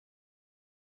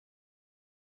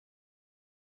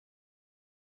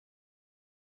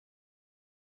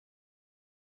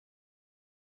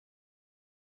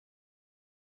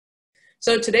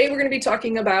So today we're going to be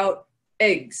talking about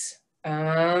eggs.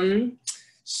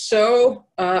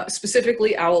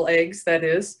 Specifically owl eggs, that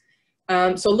is.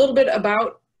 So a little bit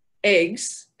about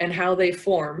eggs and how they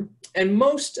form. And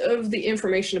most of the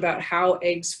information about how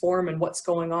eggs form and what's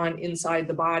going on inside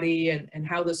the body and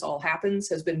how this all happens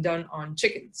has been done on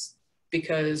chickens,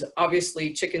 because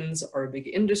obviously chickens are a big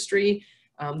industry.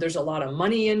 There's a lot of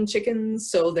money in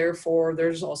chickens, so therefore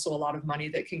there's also a lot of money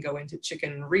that can go into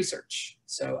chicken research.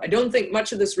 So I don't think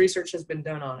much of this research has been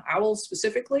done on owls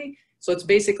specifically. So it's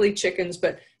basically chickens,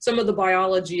 but some of the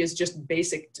biology is just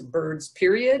basic to birds,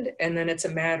 period. And then it's a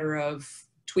matter of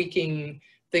tweaking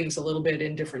things a little bit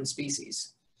in different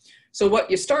species. So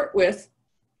what you start with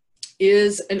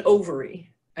is an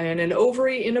ovary. And an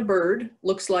ovary in a bird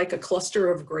looks like a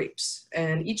cluster of grapes.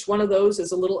 And each one of those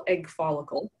is a little egg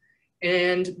follicle.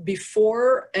 And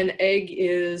before an egg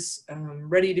is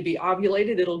ready to be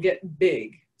ovulated, it'll get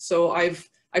big. So I've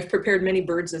prepared many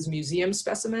birds as museum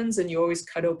specimens, and you always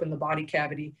cut open the body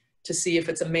cavity to see if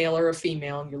it's a male or a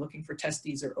female, and you're looking for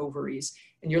testes or ovaries,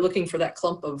 and you're looking for that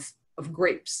clump of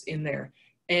grapes in there.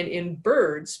 And in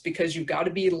birds, because you've got to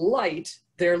be light,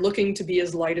 they're looking to be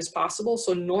as light as possible.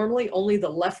 So normally only the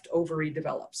left ovary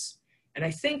develops. And I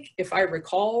think if I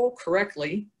recall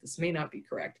correctly, this may not be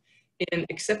correct, in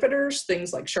accipiters,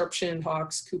 things like sharp-shinned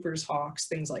hawks, Cooper's hawks,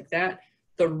 things like that,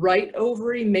 the right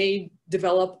ovary may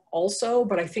develop also,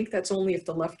 but I think that's only if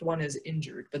the left one is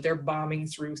injured, but they're bombing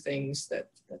through things that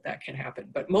can happen.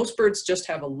 But most birds just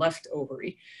have a left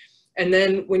ovary. And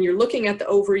then when you're looking at the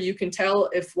ovary, you can tell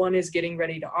if one is getting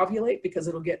ready to ovulate because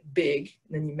it'll get big,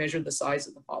 and then you measure the size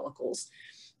of the follicles.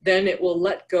 Then it will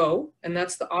let go, and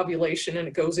that's the ovulation, and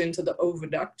it goes into the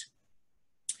oviduct.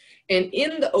 And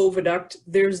in the oviduct,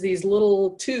 there's these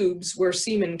little tubes where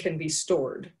semen can be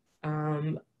stored.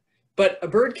 But a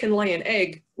bird can lay an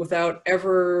egg without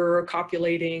ever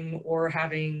copulating or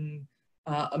having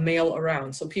a male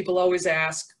around. So people always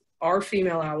ask, are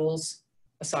female owls,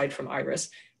 aside from Iris,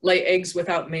 lay eggs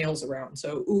without males around?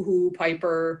 So Uhu,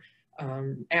 Piper,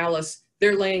 Alice,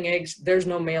 they're laying eggs. There's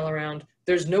no male around.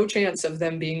 There's no chance of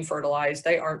them being fertilized.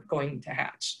 They aren't going to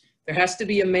hatch. There has to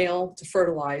be a male to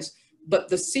fertilize. But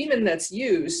the semen that's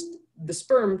used, the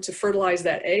sperm to fertilize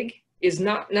that egg, is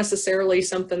not necessarily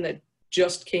something that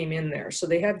just came in there. So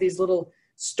they have these little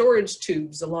storage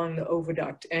tubes along the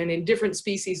oviduct, and in different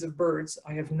species of birds,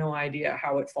 I have no idea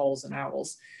how it falls in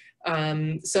owls.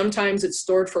 Sometimes it's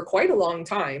stored for quite a long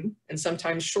time, and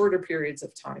sometimes shorter periods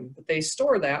of time, but they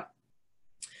store that.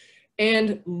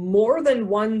 And more than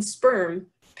one sperm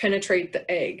penetrate the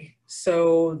egg.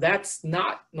 So that's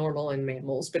not normal in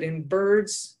mammals, but in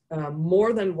birds,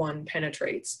 more than one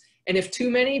penetrates. And if too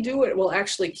many do, it will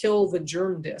actually kill the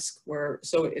germ disc,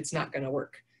 so it's not going to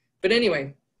work. But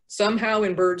anyway, somehow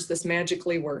in birds this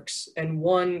magically works, and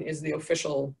one is the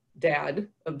official dad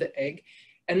of the egg.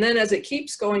 And then as it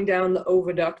keeps going down the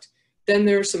oviduct, then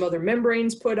there's some other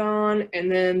membranes put on,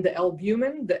 and then the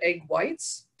albumin, the egg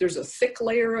whites, there's a thick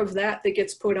layer of that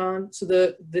gets put on. So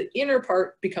the inner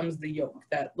part becomes the yolk,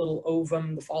 that little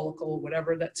ovum, the follicle,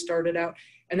 whatever that started out.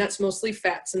 And that's mostly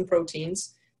fats and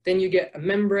proteins. Then you get a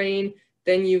membrane,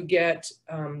 then you get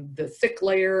the thick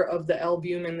layer of the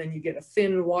albumin, then you get a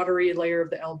thin watery layer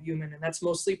of the albumin, and that's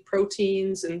mostly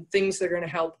proteins and things that are going to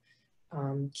help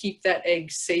keep that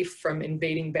egg safe from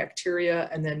invading bacteria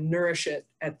and then nourish it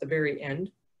at the very end.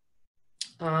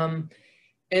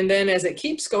 And then as it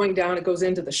keeps going down, it goes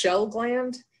into the shell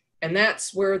gland, and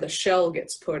that's where the shell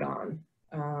gets put on.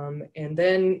 And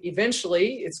then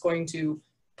eventually it's going to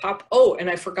pop. Oh, and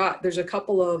I forgot, there's a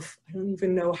couple of, I don't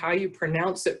even know how you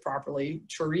pronounce it properly,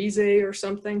 chorizo or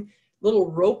something,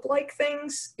 little rope-like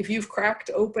things. If you've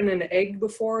cracked open an egg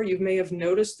before, you may have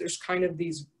noticed there's kind of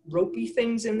these ropey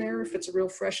things in there if it's a real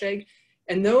fresh egg.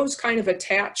 And those kind of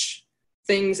attach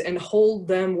things and hold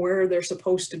them where they're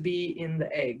supposed to be in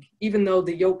the egg. Even though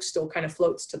the yolk still kind of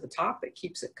floats to the top, it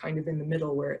keeps it kind of in the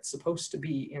middle where it's supposed to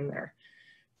be in there.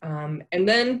 And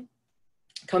then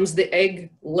comes the egg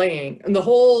laying, and the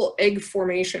whole egg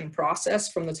formation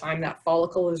process from the time that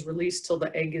follicle is released till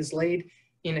the egg is laid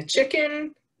in a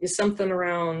chicken is something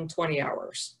around 20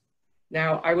 hours.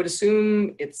 Now, I would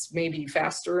assume it's maybe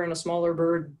faster in a smaller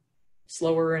bird,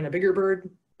 slower in a bigger bird,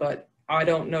 but I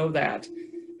don't know that.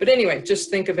 But anyway, just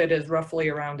think of it as roughly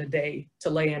around a day to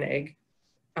lay an egg.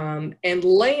 And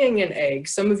laying an egg,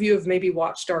 some of you have maybe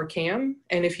watched our cam,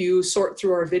 and if you sort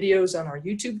through our videos on our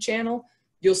YouTube channel,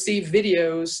 you'll see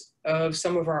videos of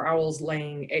some of our owls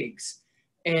laying eggs.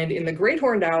 And in the great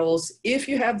horned owls, if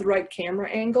you have the right camera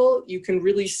angle, you can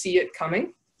really see it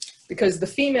coming, because the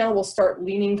female will start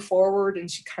leaning forward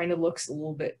and she kind of looks a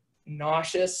little bit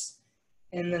nauseous.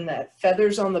 And then that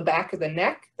feathers on the back of the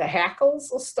neck, the hackles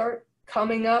will start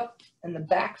coming up and the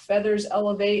back feathers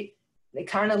elevate. They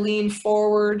kind of lean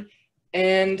forward.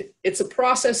 And it's a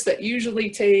process that usually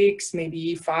takes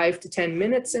maybe 5 to 10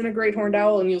 minutes in a great horned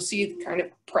owl. And you'll see it kind of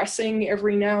pressing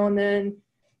every now and then.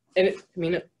 And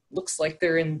it looks like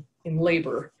they're in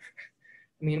labor.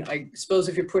 I mean, I suppose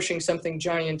if you're pushing something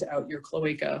giant out your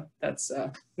cloaca, that's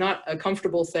not a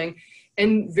comfortable thing.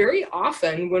 And very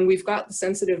often when we've got the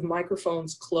sensitive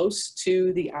microphones close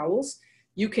to the owls,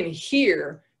 you can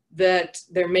hear that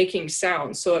they're making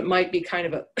sounds. So it might be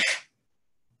kind of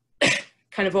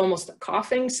almost a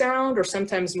coughing sound, or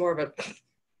sometimes more of a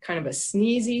kind of a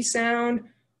sneezy sound.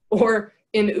 Or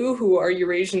in Uhu, our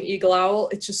Eurasian eagle owl,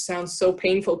 it just sounds so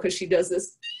painful because she does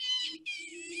this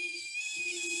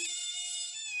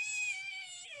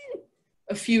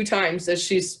a few times as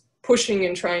she's pushing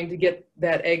and trying to get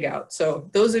that egg out. So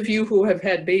those of you who have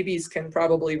had babies can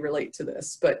probably relate to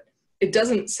this, but it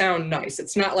doesn't sound nice.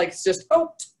 It's not like it's just,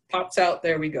 oh, pops out,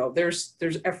 there we go. There's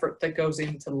effort that goes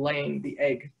into laying the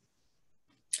egg.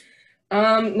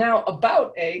 Now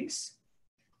about eggs,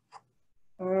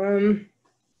 let me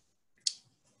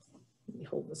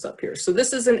hold this up here. So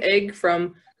this is an egg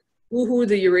from Uhu,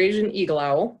 the Eurasian eagle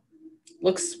owl.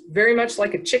 Looks very much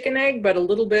like a chicken egg, but a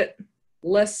little bit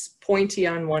less pointy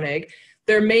on one egg.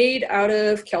 They're made out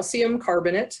of calcium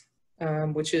carbonate,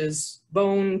 which is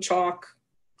bone, chalk,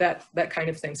 that kind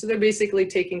of thing. So they're basically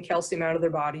taking calcium out of their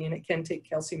body, and it can take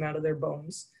calcium out of their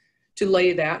bones to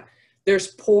lay that. There's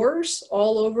pores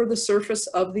all over the surface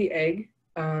of the egg.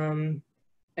 And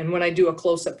when I do a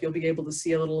close-up, you'll be able to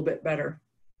see a little bit better.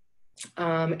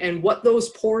 And what those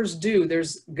pores do,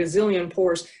 there's gazillion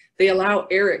pores, they allow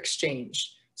air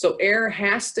exchange. So air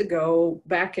has to go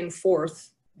back and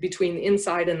forth between the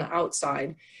inside and the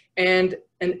outside. And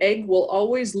an egg will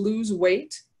always lose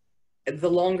weight the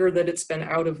longer that it's been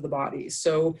out of the body.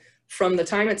 So from the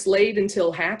time it's laid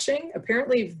until hatching,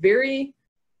 apparently very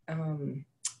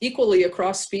equally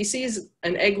across species,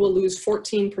 an egg will lose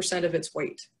 14% of its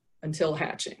weight until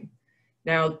hatching.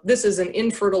 Now, this is an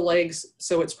infertile egg,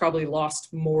 so it's probably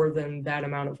lost more than that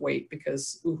amount of weight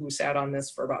because Uhu sat on this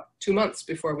for about 2 months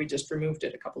before we just removed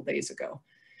it a couple days ago.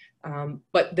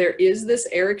 But there is this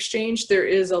air exchange. There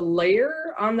is a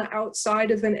layer on the outside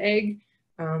of an egg.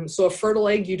 So a fertile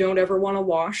egg you don't ever want to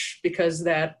wash because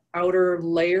that outer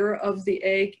layer of the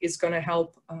egg is going to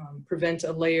help prevent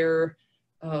a layer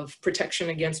of protection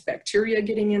against bacteria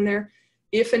getting in there.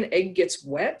 If an egg gets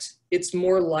wet, it's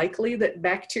more likely that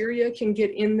bacteria can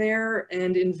get in there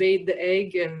and invade the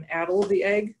egg and addle the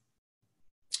egg.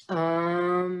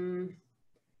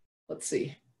 Let's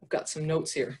see, I've got some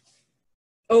notes here.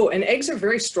 Oh, and eggs are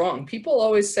very strong. People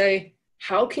always say,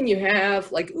 how can you have,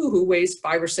 like Uhu weighs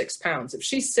 5 or 6 pounds. If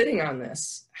she's sitting on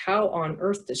this, how on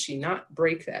earth does she not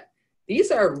break that?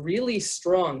 These are really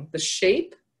strong. The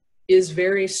shape is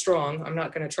very strong. I'm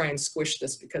not going to try and squish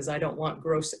this because I don't want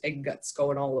gross egg guts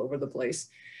going all over the place.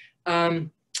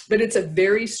 But it's a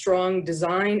very strong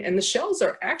design, and the shells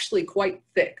are actually quite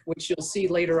thick, which you'll see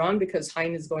later on because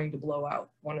Hein is going to blow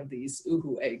out one of these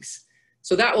Uhu eggs.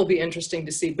 So that will be interesting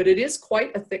to see, but it is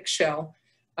quite a thick shell.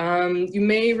 You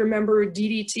may remember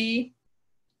DDT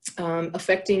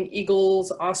affecting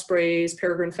eagles, ospreys,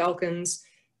 peregrine falcons,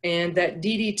 and that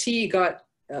DDT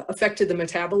affected the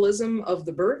metabolism of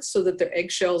the birds so that their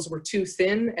eggshells were too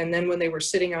thin, and then when they were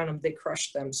sitting on them, they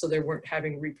crushed them, so they weren't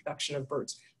having reproduction of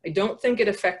birds. I don't think it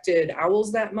affected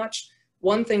owls that much.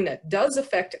 One thing that does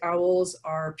affect owls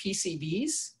are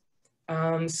PCBs.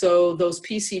 So those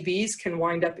PCBs can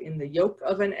wind up in the yolk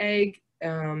of an egg,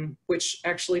 which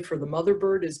actually for the mother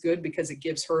bird is good because it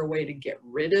gives her a way to get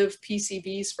rid of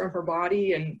PCBs from her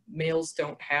body, and males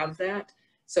don't have that.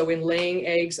 So in laying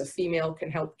eggs, a female can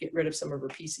help get rid of some of her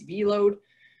PCB load.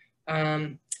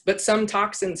 But some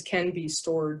toxins can be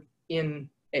stored in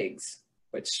eggs,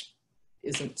 which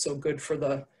isn't so good for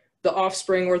the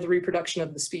offspring or the reproduction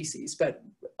of the species. But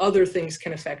other things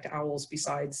can affect owls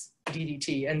besides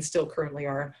DDT, and still currently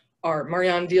are.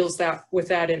 Marianne deals with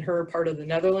that in her part of the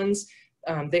Netherlands.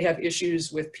 They have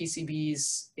issues with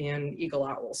PCBs in eagle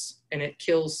owls, and it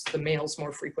kills the males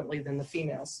more frequently than the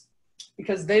females,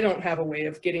 because they don't have a way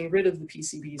of getting rid of the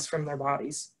PCBs from their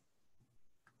bodies.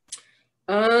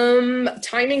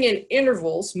 Timing in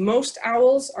intervals. Most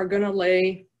owls are going to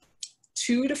lay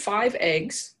 2 to 5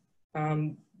 eggs.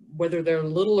 Whether they're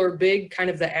little or big, kind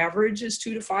of the average is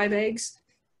 2 to 5 eggs.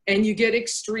 And you get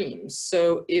extremes.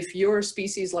 So if you're a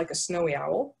species like a snowy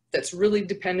owl that's really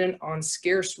dependent on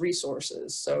scarce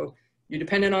resources, so you're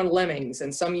dependent on lemmings,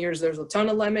 and some years there's a ton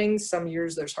of lemmings, some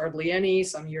years there's hardly any,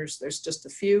 some years there's just a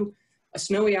few. A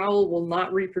snowy owl will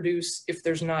not reproduce if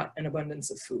there's not an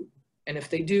abundance of food. And if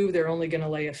they do, they're only going to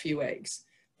lay a few eggs.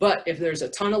 But if there's a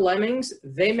ton of lemmings,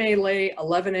 they may lay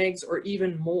 11 eggs or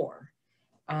even more.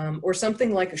 Or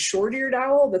something like a short-eared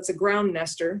owl that's a ground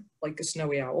nester, like a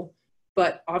snowy owl,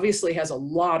 but obviously has a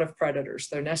lot of predators.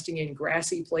 They're nesting in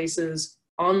grassy places,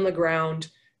 on the ground.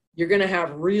 You're going to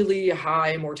have really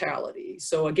high mortality.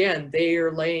 So again, they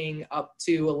are laying up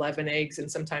to 11 eggs and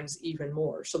sometimes even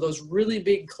more. So those really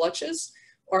big clutches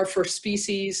are for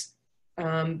species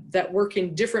that work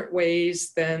in different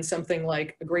ways than something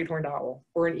like a great horned owl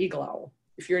or an eagle owl.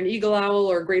 If you're an eagle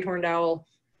owl or a great horned owl,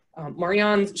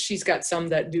 Marianne, she's got some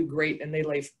that do great and they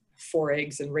lay 4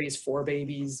 eggs and raise 4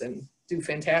 babies and do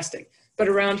fantastic. But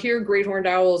around here, great horned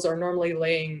owls are normally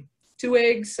laying 2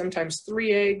 eggs, sometimes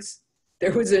 3 eggs.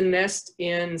 There was a nest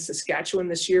in Saskatchewan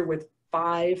this year with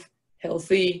 5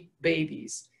 healthy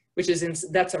babies, which is,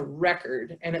 that's a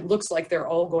record. And it looks like they're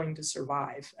all going to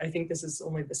survive. I think this is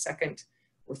only the 2nd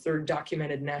or 3rd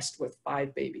documented nest with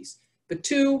 5 babies. But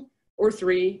 2 or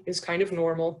 3 is kind of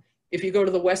normal. If you go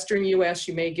to the Western US,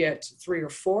 you may get 3 or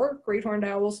 4 great horned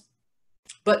owls,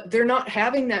 but they're not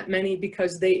having that many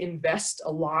because they invest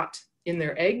a lot in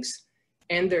their eggs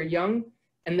and their young,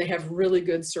 and they have really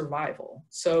good survival.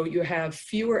 So you have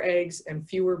fewer eggs and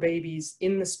fewer babies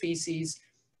in the species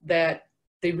that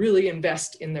they really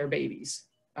invest in their babies.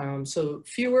 So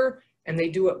fewer, and they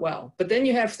do it well. But then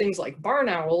you have things like barn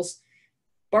owls.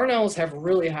 Barn owls have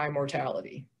really high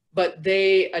mortality, but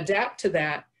they adapt to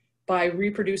that by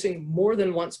reproducing more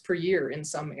than once per year in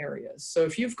some areas. So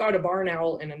if you've got a barn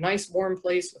owl in a nice warm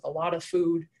place with a lot of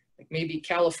food, like maybe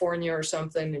California or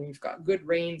something, and you've got good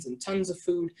rains and tons of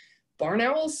food, barn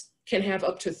owls can have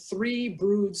up to 3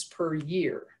 broods per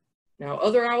year. Now,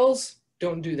 other owls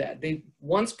don't do that. They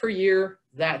once per year,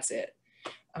 that's it.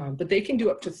 But they can do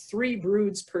up to 3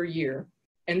 broods per year,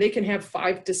 and they can have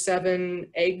 5 to 7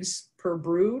 eggs per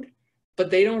brood, but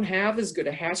they don't have as good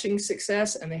a hatching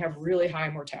success, and they have really high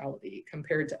mortality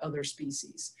compared to other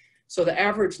species. So the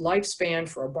average lifespan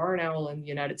for a barn owl in the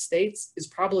United States is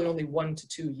probably only 1 to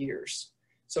 2 years.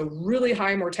 So really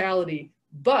high mortality,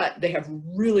 but they have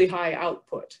really high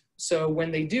output. So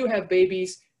when they do have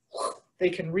babies, they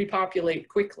can repopulate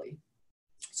quickly.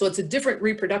 So it's a different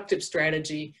reproductive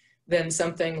strategy than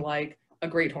something like a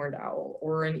great horned owl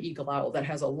or an eagle owl that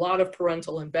has a lot of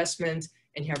parental investment,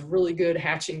 and you have really good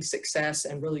hatching success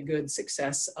and really good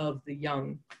success of the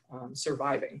young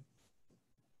surviving.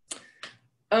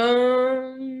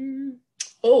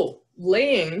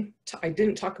 Laying, I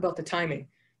didn't talk about the timing.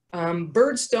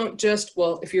 Birds don't just,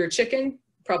 well, if you're a chicken,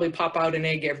 probably pop out an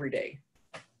egg every day.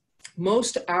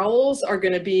 Most owls are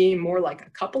going to be more like a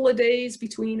couple of days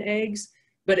between eggs,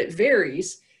 but it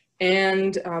varies.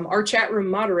 And our chat room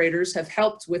moderators have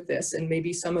helped with this, and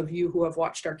maybe some of you who have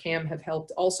watched our cam have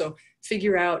helped also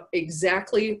figure out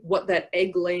exactly what that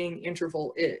egg laying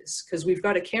interval is. Because we've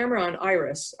got a camera on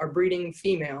Iris, our breeding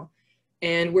female,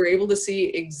 and we're able to see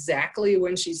exactly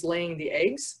when she's laying the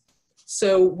eggs.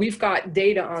 So we've got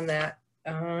data on that.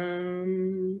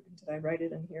 Did I write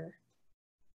it in here?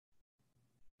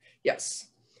 Yes.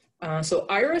 So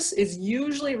Iris is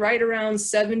usually right around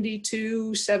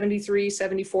 72, 73,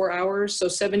 74 hours. So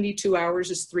 72 hours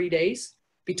is 3 days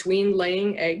between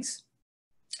laying eggs.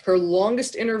 Her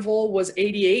longest interval was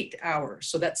 88 hours.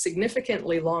 So that's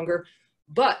significantly longer,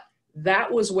 but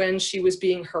that was when she was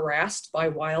being harassed by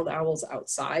wild owls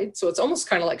outside. So it's almost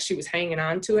kind of like she was hanging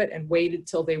on to it and waited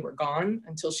till they were gone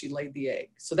until she laid the egg.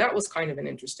 So that was kind of an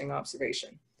interesting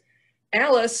observation.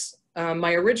 Alice,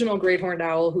 my original great horned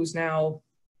owl, who's now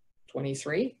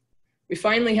 23, we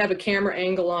finally have a camera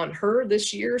angle on her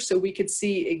this year so we could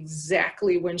see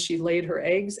exactly when she laid her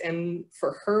eggs. And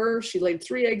for her, she laid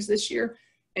 3 eggs this year,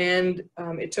 and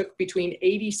it took between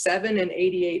 87 and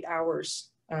 88 hours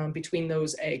between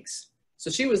those eggs. So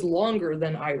she was longer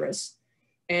than Iris.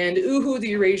 And Uhu, the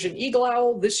Eurasian eagle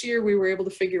owl, this year we were able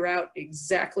to figure out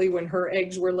exactly when her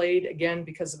eggs were laid, again,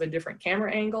 because of a different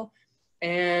camera angle.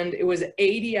 And it was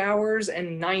 80 hours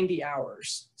and 90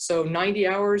 hours. So 90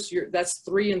 hours, that's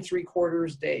 3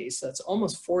 3/4 days. So that's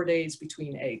almost 4 days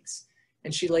between eggs.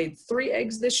 And she laid 3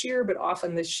 eggs this year, but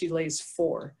often she lays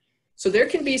 4. So there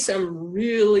can be some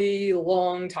really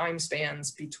long time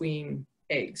spans between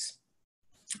eggs.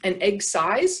 And egg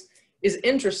size is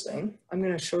interesting. I'm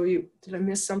going to show you, did I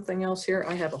miss something else here?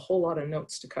 I have a whole lot of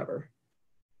notes to cover.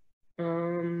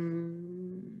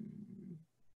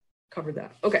 Covered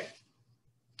that. Okay.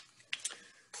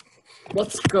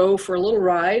 Let's go for a little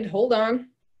ride. Hold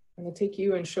on. I'm going to take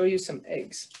you and show you some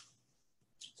eggs.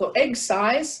 So egg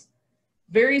size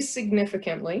varies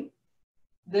significantly.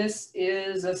 This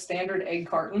is a standard egg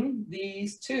carton.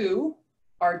 These two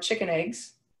are chicken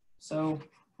eggs. So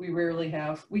we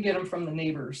get them from the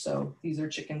neighbors. So these are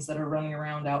chickens that are running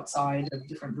around outside of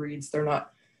different breeds. They're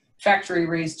not factory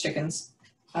raised chickens.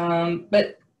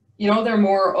 But you know, they're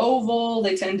more oval.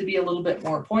 They tend to be a little bit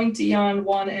more pointy on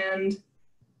one end.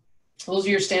 Those are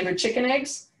your standard chicken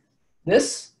eggs.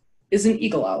 This is an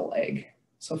eagle owl egg.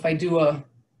 So if I do a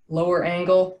lower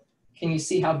angle, can you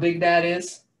see how big that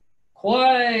is?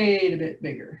 Quite a bit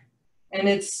bigger. And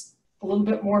it's a little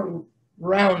bit more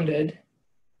rounded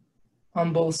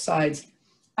on both sides.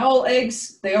 Owl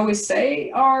eggs, they always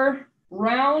say, are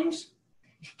round.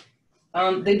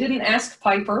 They didn't ask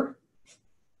Piper.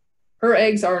 Her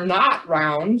eggs are not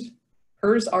round.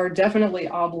 Hers are definitely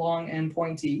oblong and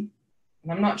pointy.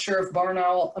 And I'm not sure if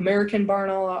American barn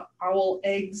owl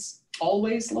eggs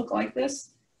always look like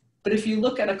this, but if you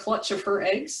look at a clutch of her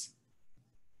eggs,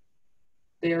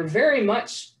 they are very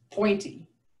much pointy.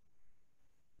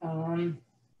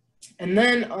 And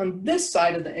then on this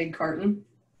side of the egg carton,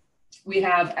 we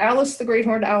have Alice the great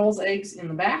horned owl's eggs in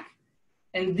the back,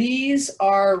 and these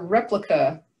are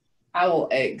replica owl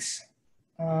eggs.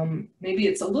 Maybe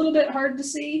it's a little bit hard to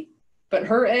see, but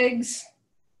her eggs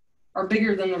are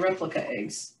bigger than the replica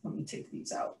eggs. Let me take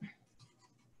these out.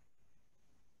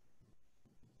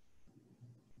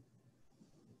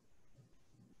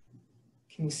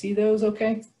 Can you see those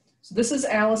okay? So this is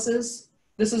Alice's,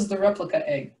 this is the replica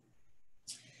egg.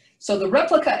 So the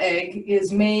replica egg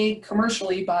is made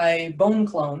commercially by bone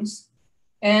clones,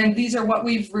 and these are what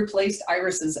we've replaced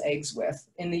Iris's eggs with.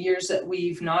 In the years that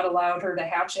we've not allowed her to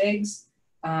hatch eggs,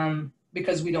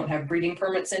 because we don't have breeding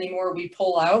permits anymore, we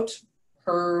pull out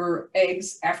her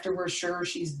eggs after we're sure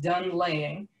she's done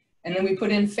laying, and then we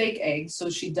put in fake eggs so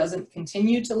she doesn't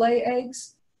continue to lay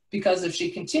eggs, because if she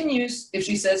continues, if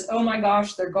she says, oh my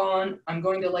gosh, they're gone, I'm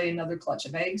going to lay another clutch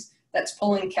of eggs, that's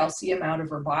pulling calcium out of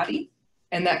her body,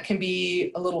 and that can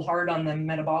be a little hard on them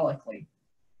metabolically.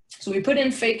 So we put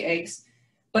in fake eggs,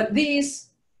 but these,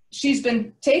 she's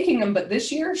been taking them, but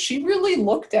this year she really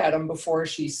looked at them before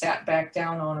she sat back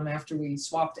down on them after we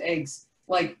swapped eggs.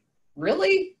 Like,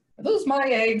 really? Are those my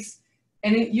eggs?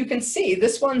 And you can see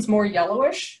this one's more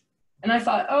yellowish. And I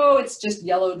thought, oh, it's just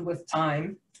yellowed with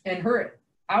time. And her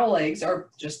owl eggs are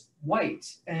just white.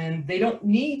 And they don't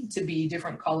need to be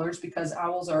different colors because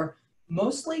owls are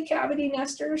mostly cavity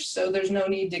nesters. So there's no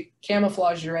need to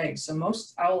camouflage your eggs. So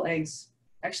most owl eggs,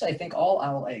 actually I think all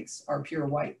owl eggs are pure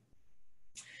white.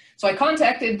 So I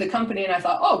contacted the company and I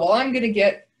thought, oh, well, I'm going to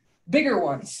get bigger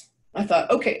ones. I thought,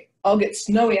 okay, I'll get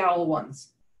snowy owl ones.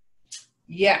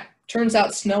 Yeah, turns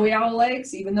out snowy owl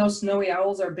eggs, even though snowy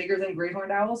owls are bigger than great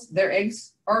horned owls, their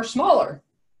eggs are smaller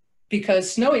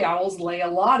because snowy owls lay a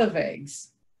lot of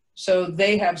eggs. So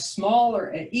they have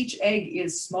smaller, each egg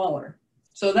is smaller.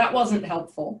 So that wasn't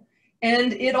helpful.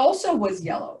 And it also was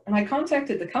yellow. And I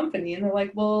contacted the company and they're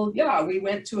like, well, yeah, we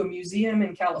went to a museum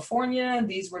in California.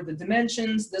 These were the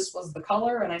dimensions. This was the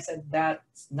color. And I said,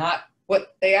 that's not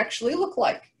what they actually look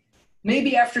like.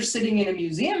 Maybe after sitting in a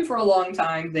museum for a long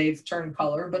time, they've turned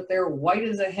color, but they're white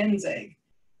as a hen's egg,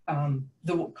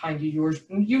 the kind you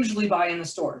usually buy in the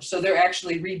store. So they're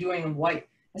actually redoing them white.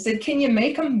 I said, can you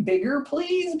make them bigger,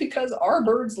 please? Because our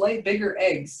birds lay bigger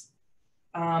eggs.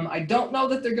 I don't know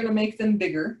that they're going to make them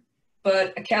bigger.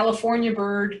 But a California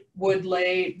bird would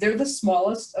lay, they're the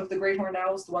smallest of the great horned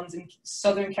owls, the ones in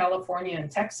Southern California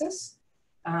and Texas.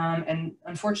 And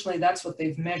unfortunately, that's what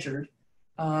they've measured.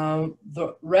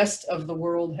 The rest of the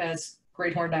world has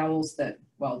great horned owls that,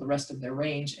 well, the rest of their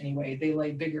range anyway, they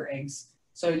lay bigger eggs.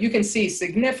 So you can see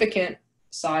significant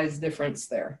size difference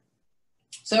there.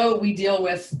 So we deal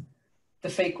with the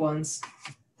fake ones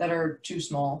that are too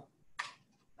small.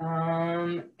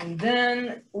 And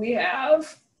then we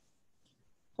have,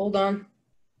 hold on,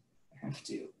 I have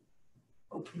to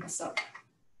open this up.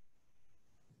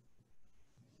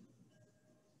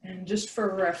 And just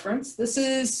for reference, this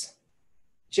is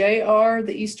JR,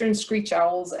 the eastern screech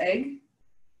owl's egg.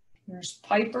 There's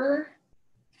Piper,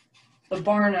 the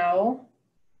barn owl.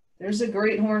 There's a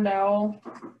great horned owl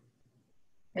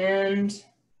and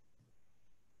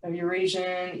a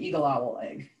Eurasian eagle owl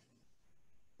egg.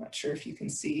 Not sure if you can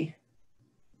see.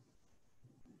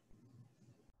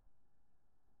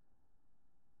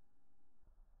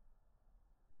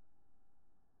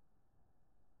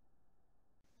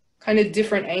 Kind of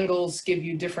different angles give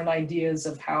you different ideas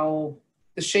of how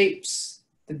the shapes,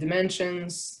 the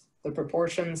dimensions, the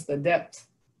proportions, the depth.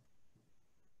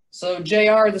 So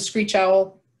JR, the screech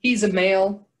owl, he's a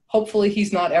male. Hopefully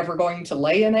he's not ever going to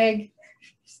lay an egg.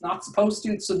 He's not supposed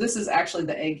to. So this is actually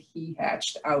the egg he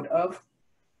hatched out of.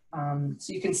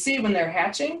 So you can see when they're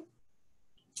hatching,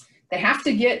 they have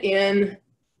to get in,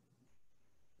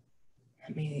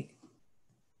 Let me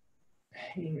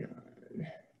hang on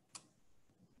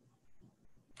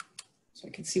so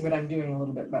I can see what I'm doing a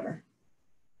little bit better.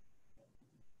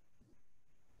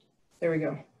 There we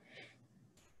go.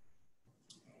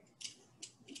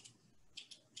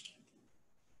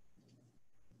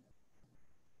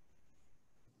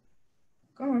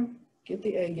 Go on, get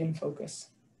the egg in focus.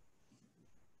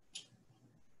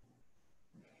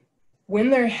 When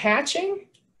they're hatching,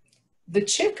 the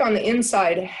chick on the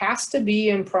inside has to be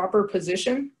in proper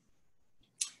position,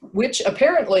 which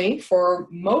apparently for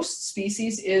most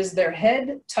species is their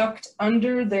head tucked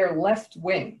under their left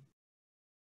wing.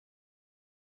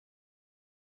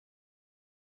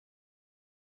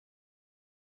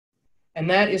 And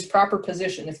that is proper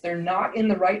position. If they're not in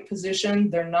the right position,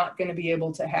 they're not going to be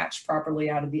able to hatch properly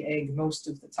out of the egg most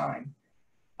of the time.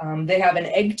 They have an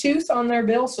egg tooth on their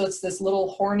bill, so it's this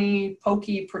little horny,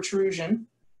 pokey protrusion.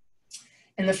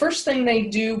 And the first thing they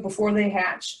do before they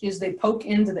hatch is they poke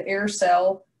into the air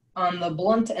cell on the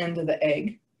blunt end of the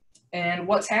egg. And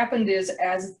what's happened is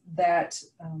as that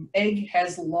egg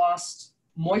has lost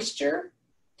moisture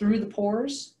through the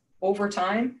pores over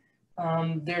time,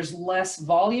 there's less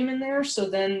volume in there, so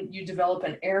then you develop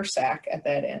an air sac at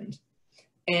that end.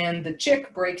 And the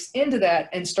chick breaks into that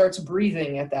and starts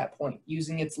breathing at that point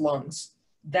using its lungs.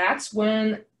 That's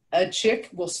when a chick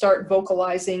will start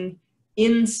vocalizing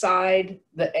inside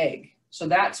the egg. So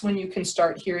that's when you can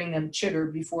start hearing them chitter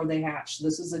before they hatch.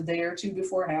 This is a day or two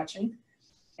before hatching.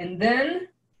 And then,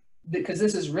 because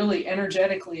this is really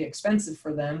energetically expensive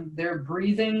for them, they're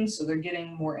breathing, so they're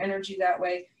getting more energy that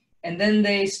way. And then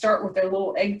they start with their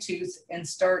little egg tooth and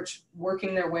start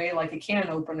working their way like a can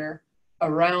opener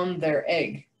around their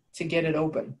egg to get it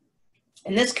open.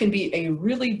 And this can be a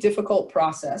really difficult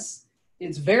process.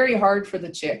 It's very hard for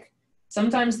the chick.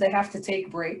 Sometimes they have to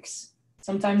take breaks.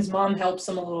 Sometimes mom helps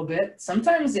them a little bit.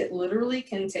 Sometimes it literally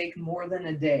can take more than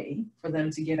a day for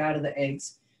them to get out of the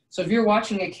eggs. So if you're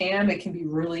watching a cam, it can be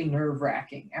really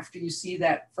nerve-wracking. After you see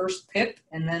that first pip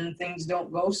and then things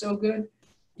don't go so good,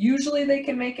 usually they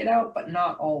can make it out, but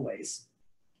not always.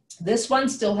 This one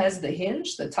still has the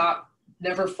hinge, the top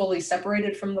never fully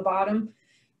separated from the bottom.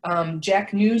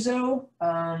 Jack Nuzzo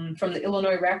from the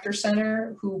Illinois Raptor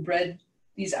Center, who bred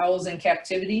these owls in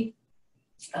captivity,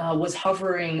 was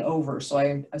hovering over. So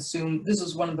I assume this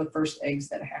was one of the first eggs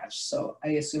that hatched. So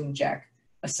I assume Jack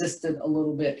assisted a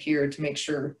little bit here to make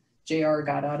sure JR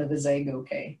got out of his egg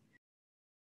okay.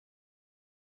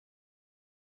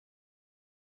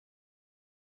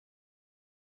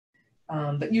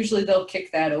 But usually they'll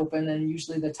kick that open and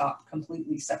usually the top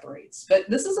completely separates. But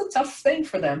this is a tough thing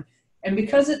for them. And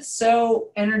because it's so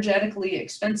energetically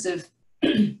expensive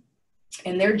and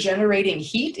they're generating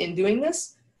heat in doing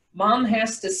this, mom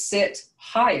has to sit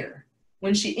higher.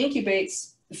 When she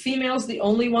incubates, the female's the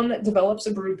only one that develops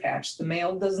a brood patch. The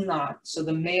male does not. So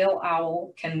the male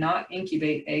owl cannot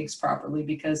incubate eggs properly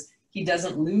because he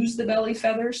doesn't lose the belly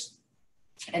feathers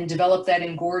and develop that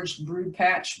engorged brood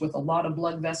patch with a lot of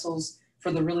blood vessels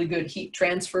for the really good heat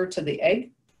transfer to the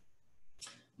egg.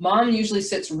 Mom usually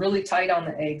sits really tight on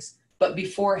the eggs, but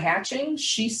before hatching,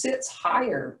 she sits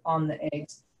higher on the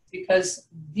eggs because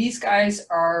these guys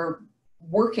are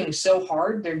working so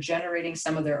hard, they're generating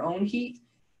some of their own heat.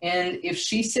 And if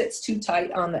she sits too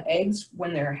tight on the eggs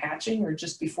when they're hatching or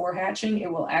just before hatching,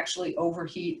 it will actually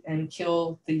overheat and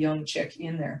kill the young chick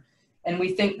in there. And we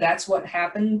think that's what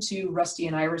happened to Rusty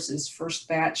and Iris's first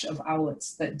batch of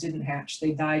owlets that didn't hatch.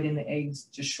 They died in the eggs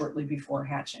just shortly before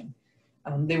hatching.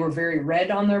 They were very red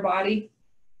on their body.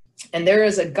 And there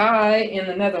is a guy in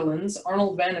the Netherlands,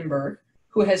 Arnold Vandenberg,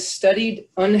 who has studied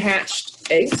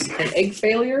unhatched eggs and egg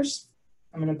failures.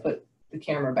 I'm going to put the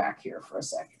camera back here for a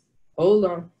second. Hold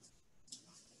on.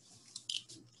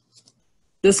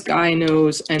 This guy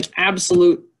knows an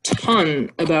absolute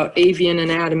ton about avian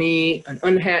anatomy and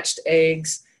unhatched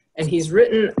eggs, and he's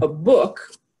written a book,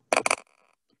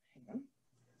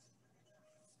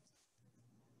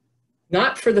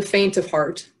 Not for the Faint of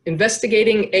Heart,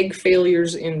 Investigating Egg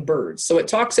Failures in Birds. So it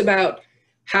talks about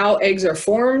how eggs are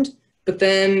formed, but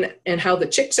then, and how the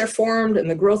chicks are formed and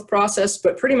the growth process,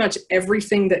 but pretty much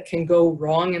everything that can go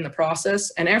wrong in the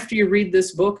process. And after you read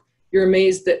this book, you're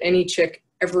amazed that any chick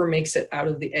ever makes it out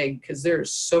of the egg because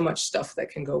there's so much stuff that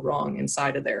can go wrong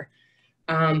inside of there.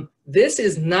 This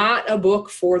is not a book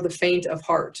for the faint of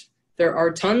heart. There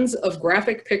are tons of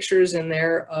graphic pictures in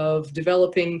there of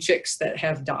developing chicks that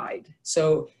have died.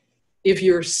 So if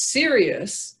you're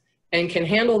serious and can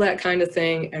handle that kind of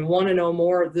thing and want to know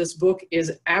more, this book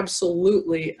is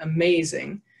absolutely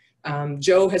amazing.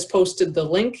 Joe has posted the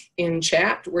link in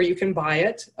chat where you can buy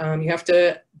it. You have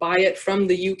to buy it from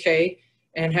the UK.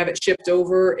 and have it shipped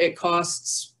over. It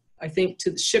costs, I think,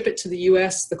 to ship it to the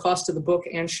US, the cost of the book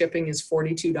and shipping is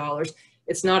 $42.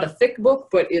 It's not a thick book,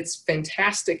 but it's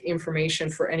fantastic information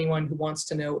for anyone who wants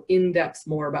to know in depth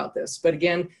more about this. But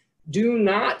again, do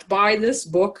not buy this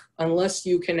book unless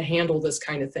you can handle this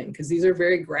kind of thing, because these are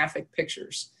very graphic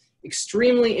pictures.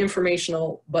 Extremely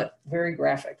informational, but very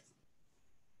graphic.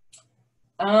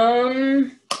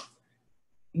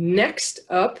 Next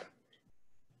up,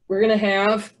 we're gonna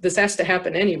have, this has to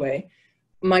happen anyway,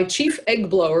 my chief egg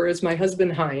blower is my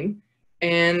husband, Hein,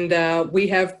 and we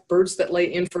have birds that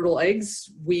lay infertile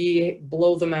eggs. We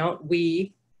blow them out,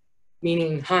 we,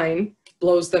 meaning Hein,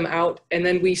 blows them out, and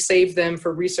then we save them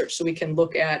for research so we can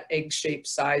look at egg shape,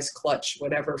 size, clutch,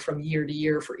 whatever, from year to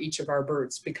year for each of our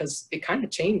birds, because it kind of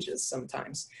changes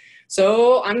sometimes.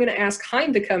 So I'm gonna ask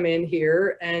Hein to come in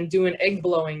here and do an egg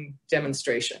blowing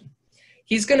demonstration.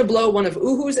 He's gonna blow one of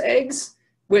Uhu's eggs,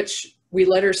 which we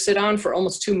let her sit on for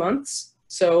almost 2 months.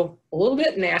 So a little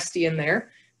bit nasty in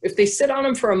there. If they sit on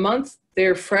them for a month,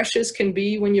 they're fresh as can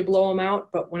be when you blow them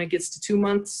out, but when it gets to 2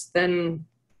 months, then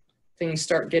things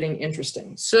start getting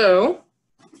interesting. So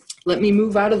let me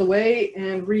move out of the way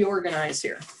and reorganize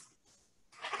here.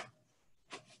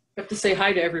 I have to say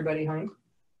hi to everybody, Hein.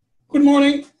 Good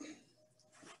morning.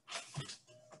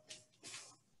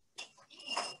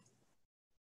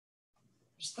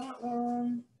 There's that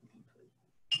one.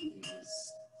 These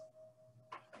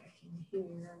back in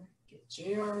here. Get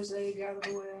JR's egg out of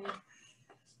the way.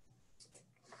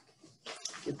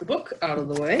 Get the book out of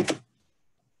the way.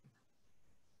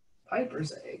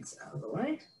 Piper's eggs out of the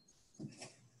way.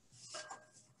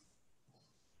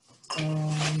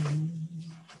 All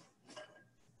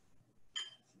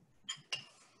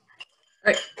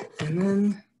right, and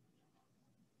then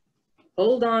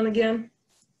hold on again.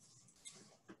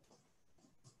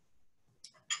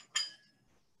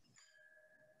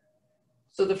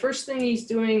 So the first thing he's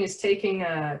doing is taking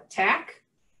a tack,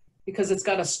 because it's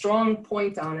got a strong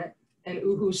point on it, and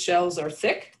Uhu's shells are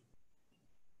thick.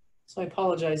 So I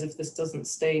apologize if this doesn't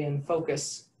stay in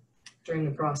focus during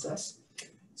the process.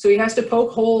 So he has to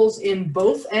poke holes in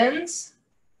both ends,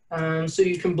 so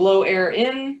you can blow air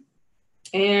in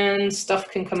and stuff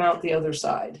can come out the other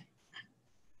side.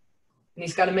 And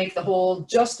he's got to make the hole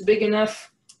just big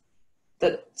enough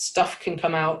that stuff can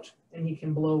come out and he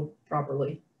can blow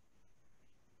properly.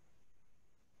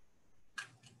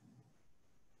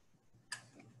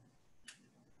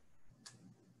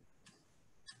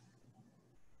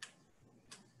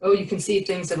 Oh, you can see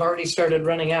things have already started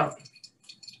running out.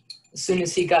 As soon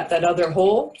as he got that other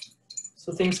hole,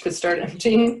 so things could start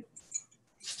emptying.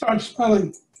 Start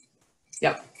smelling.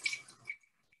 Yep.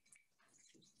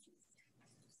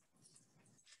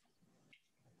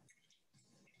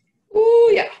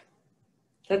 Ooh, yeah,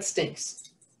 that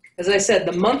stinks. As I said,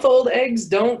 the month-old eggs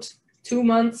don't, 2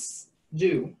 months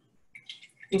do.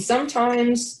 And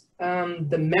sometimes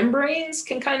the membranes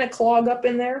can kind of clog up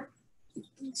in there,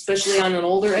 especially on an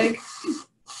older egg.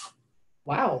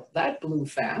 Wow, that blew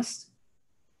fast.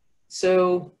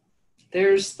 So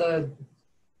there's the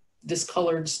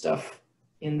discolored stuff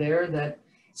in there that,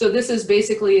 so this is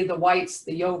basically the whites,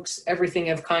 the yolks, everything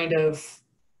have kind of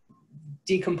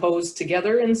decomposed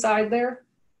together inside there.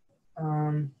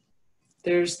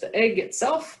 There's the egg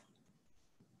itself.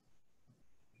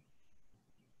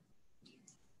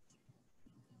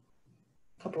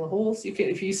 A couple of holes. You can,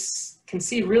 if you can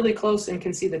see really close and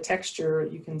can see the texture,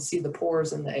 you can see the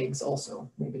pores in the eggs also,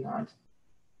 maybe not.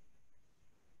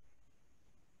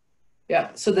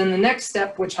 Yeah, so then the next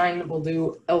step, which Hein will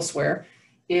do elsewhere,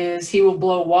 is he will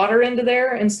blow water into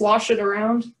there and slosh it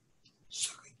around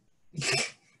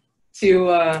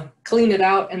to clean it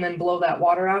out and then blow that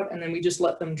water out, and then we just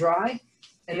let them dry.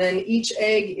 And then each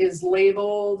egg is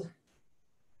labeled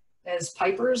as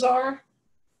Piper's are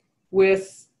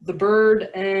with the bird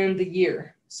and the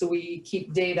year. So we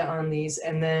keep data on these,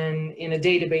 and then in a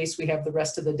database we have the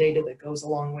rest of the data that goes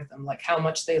along with them, like how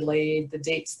much they laid, the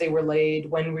dates they were laid,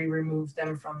 when we removed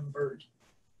them from the bird.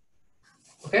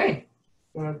 Okay,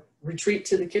 want to retreat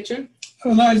to the kitchen?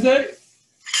 Have a nice day.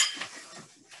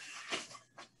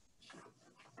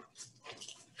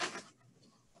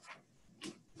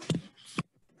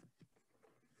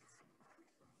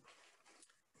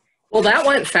 Well, that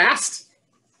went fast.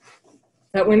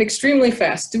 That went extremely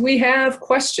fast. Do we have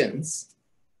questions?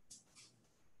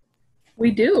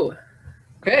 We do.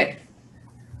 Okay.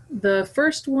 The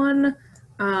first one,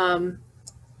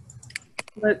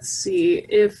 let's see,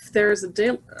 if there's a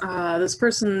this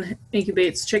person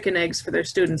incubates chicken eggs for their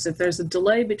students. If there's a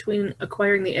delay between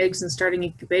acquiring the eggs and starting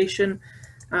incubation,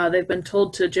 they've been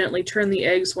told to gently turn the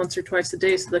eggs once or twice a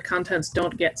day so the contents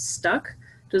don't get stuck.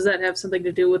 Does that have something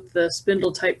to do with the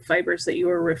spindle type fibers that you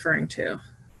were referring to?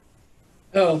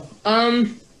 Oh,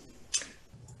 I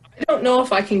don't know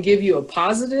if I can give you a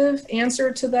positive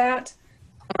answer to that.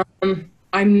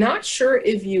 I'm not sure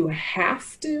if you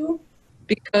have to,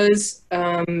 because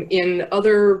in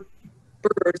other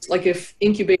birds, like if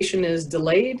incubation is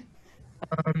delayed,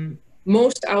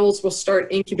 most owls will start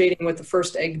incubating with the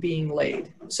first egg being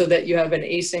laid so that you have an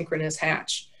asynchronous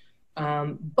hatch.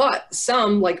 But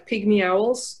some, like pygmy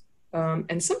owls,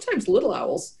 and sometimes little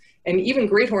owls, and even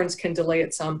great horns can delay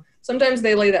it some. Sometimes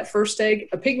they lay that first egg.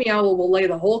 A pygmy owl will lay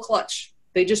the whole clutch.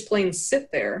 They just plain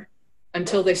sit there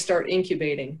until they start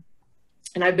incubating.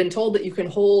 And I've been told that you can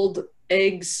hold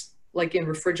eggs like in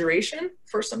refrigeration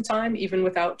for some time, even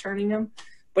without turning them.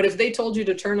 But if they told you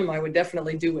to turn them, I would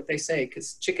definitely do what they say,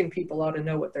 because chicken people ought to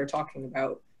know what they're talking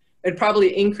about. It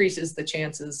probably increases the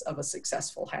chances of a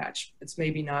successful hatch. It's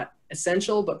maybe not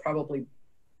essential, but probably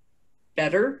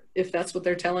better if that's what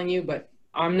they're telling you. But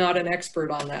I'm not an expert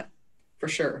on that for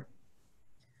sure.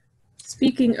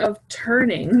 Speaking of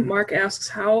turning, Mark asks,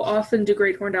 how often do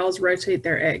great horned owls rotate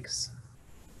their eggs?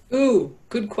 Ooh,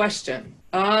 good question.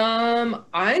 I'm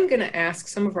going to ask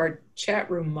some of our chat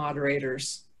room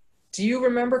moderators. Do you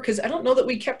remember? Because I don't know that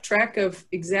we kept track of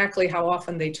exactly how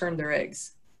often they turned their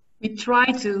eggs. We try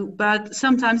to, but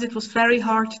sometimes it was very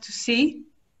hard to see.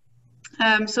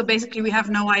 So basically we have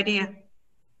no idea.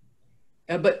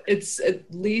 But it's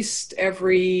at least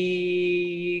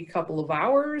every couple of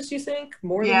hours, you think?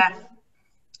 More than Yeah,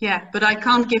 yeah, but I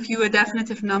can't give you a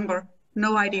definitive number.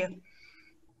 No idea.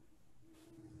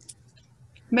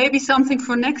 Maybe something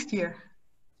for next year.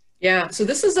 Yeah, so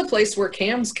this is a place where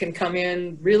cams can come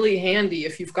in really handy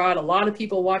if you've got a lot of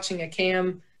people watching a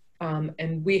cam.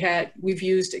 And we've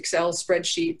used Excel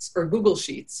spreadsheets or Google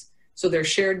Sheets. So they're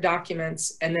shared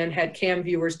documents, and then had cam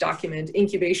viewers document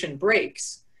incubation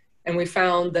breaks. And we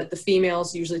found that the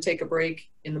females usually take a break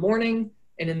in the morning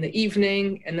and in the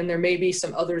evening, and then there may be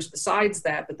some others besides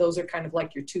that, but those are kind of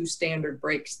like your two standard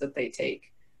breaks that they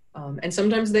take. And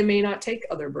sometimes they may not take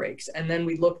other breaks. And then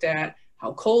we looked at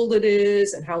how cold it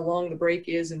is and how long the break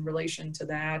is in relation to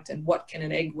that, and what can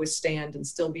an egg withstand and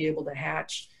still be able to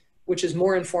hatch, which is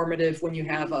more informative when you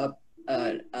have a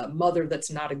mother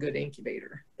that's not a good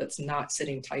incubator, that's not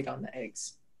sitting tight on the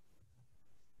eggs.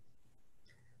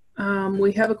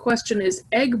 We have a question, is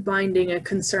egg binding a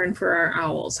concern for our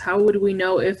owls? How would we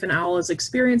know if an owl is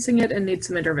experiencing it and needs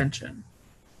some intervention?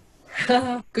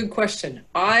 Good question.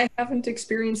 I haven't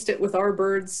experienced it with our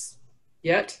birds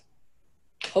yet.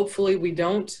 Hopefully we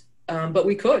don't, but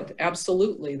we could,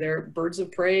 absolutely. Their birds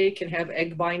of prey can have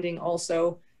egg binding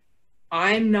also.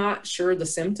 I'm not sure the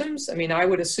symptoms. I mean, I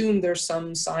would assume there's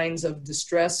some signs of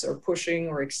distress or pushing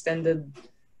or extended,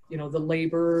 you know, the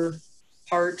labor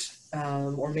part,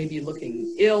 or maybe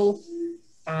looking ill.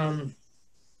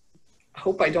 I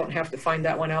hope I don't have to find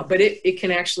that one out, but it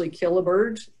can actually kill a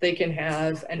bird. They can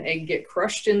have an egg get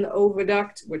crushed in the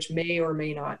oviduct, which may or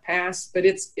may not pass, but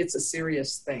it's a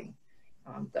serious thing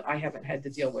that I haven't had to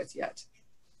deal with yet.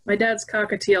 My dad's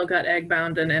cockatiel got egg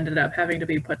bound and ended up having to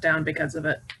be put down because of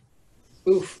it.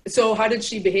 Oof. So how did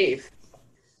she behave?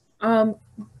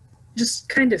 Just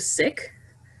kind of sick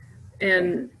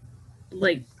and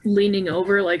like leaning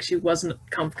over like she wasn't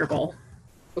comfortable.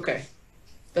 Okay,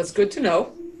 that's good to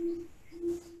know.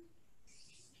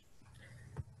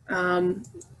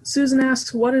 Susan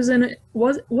asks, what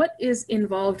is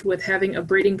involved with having a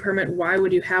breeding permit? Why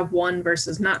would you have one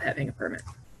versus not having a permit?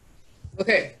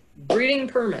 Okay, breeding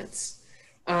permits.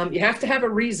 You have to have a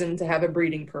reason to have a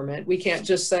breeding permit. We can't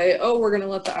just say, oh, we're going to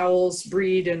let the owls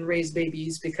breed and raise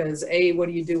babies, because A, what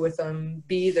do you do with them?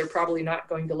 B, they're probably not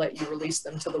going to let you release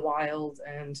them to the wild.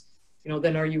 And, you know,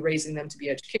 then are you raising them to be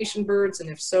education birds? And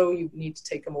if so, you need to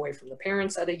take them away from the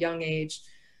parents at a young age.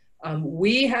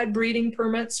 We had breeding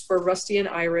permits for Rusty and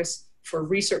Iris for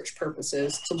research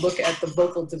purposes to look at the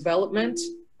vocal development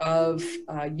of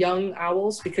young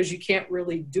owls, because you can't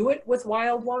really do it with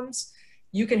wild ones.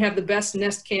 You can have the best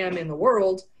nest cam in the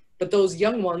world, but those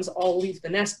young ones all leave the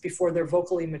nest before they're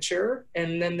vocally mature,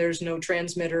 and then there's no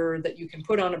transmitter that you can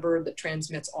put on a bird that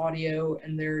transmits audio,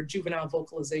 and their juvenile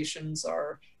vocalizations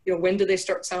are, you know, when do they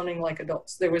start sounding like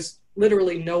adults? There was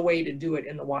literally no way to do it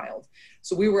in the wild.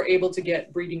 So we were able to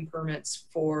get breeding permits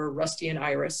for Rusty and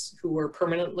Iris, who were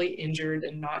permanently injured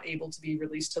and not able to be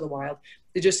released to the wild.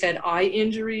 They just had eye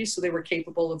injuries, so they were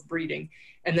capable of breeding.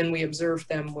 And then we observed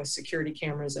them with security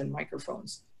cameras and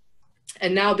microphones.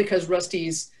 And now, because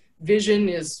Rusty's vision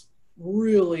is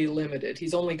really limited,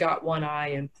 he's only got one eye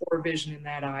and poor vision in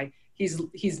that eye,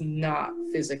 he's not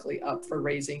physically up for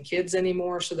raising kids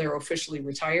anymore, so they're officially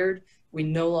retired. We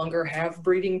no longer have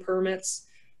breeding permits.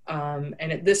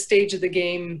 And at this stage of the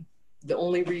game, the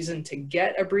only reason to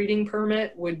get a breeding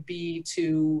permit would be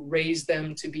to raise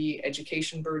them to be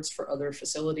education birds for other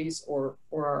facilities or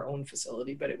our own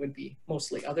facility, but it would be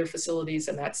mostly other facilities,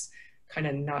 and that's kind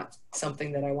of not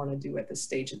something that I want to do at this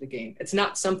stage of the game. It's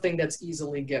not something that's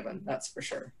easily given, that's for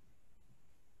sure.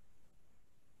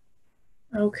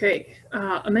 Okay,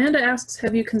 Amanda asks,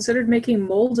 have you considered making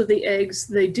molds of the eggs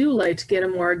they do lay to get a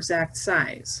more exact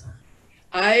size?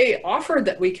 I offered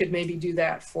that we could maybe do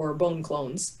that for bone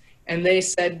clones, and they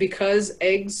said because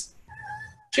eggs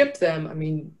ship them, I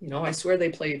mean, you know, I swear they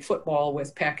play football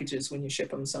with packages when you ship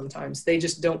them sometimes. They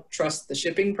just don't trust the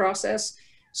shipping process.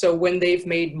 So when they've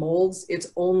made molds,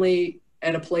 it's only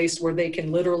at a place where they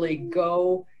can literally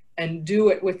go and do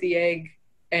it with the egg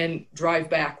and drive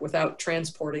back without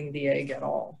transporting the egg at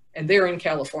all. And they're in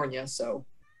California, so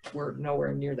we're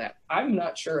nowhere near that. I'm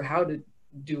not sure how to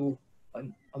do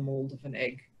a mold of an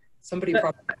egg. Somebody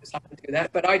probably knows how to do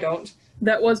that, but I don't.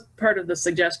 That was part of the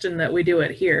suggestion that we do it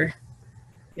here.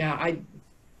 Yeah,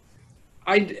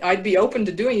 I'd be open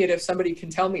to doing it if somebody can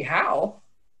tell me how.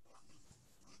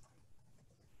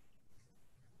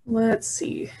 Let's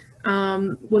see.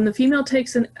 When the female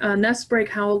takes a nest break,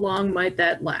 how long might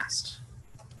that last?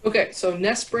 Okay, so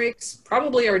nest breaks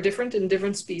probably are different in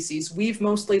different species. We've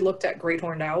mostly looked at great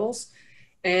horned owls,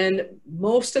 and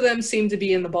most of them seem to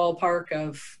be in the ballpark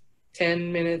of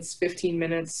 10 minutes, 15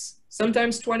 minutes,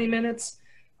 sometimes 20 minutes.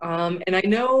 And I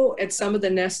know at some of the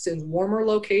nests in warmer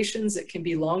locations, it can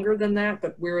be longer than that,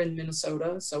 but we're in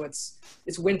Minnesota, so it's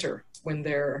winter when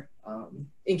they're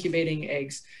incubating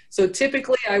eggs. So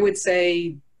typically I would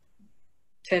say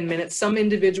 10 minutes. Some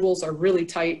individuals are really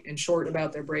tight and short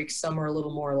about their breaks. Some are a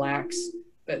little more lax,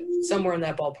 but somewhere in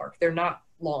that ballpark. They're not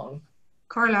long.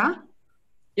 Carla?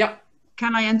 Yeah.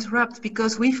 Can I interrupt?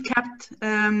 Because we've kept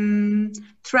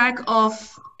track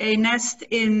of a nest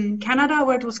in Canada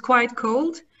where it was quite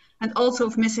cold, and also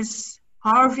of Mrs.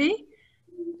 Harvey.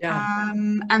 Yeah.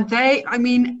 And they, I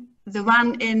mean, the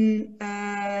one in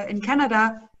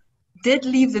Canada did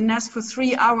leave the nest for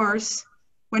 3 hours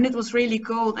when it was really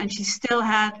cold, and she still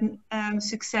had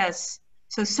success.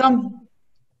 So some,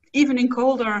 even in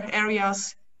colder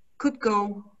areas, could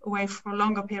go away for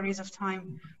longer periods of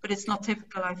time, but it's not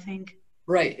typical, I think.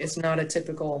 Right, it's not a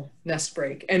typical nest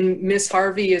break. And Miss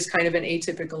Harvey is kind of an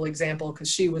atypical example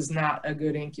because she was not a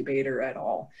good incubator at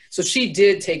all. So she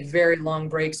did take very long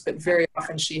breaks, but very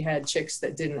often she had chicks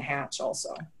that didn't hatch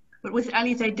also. But with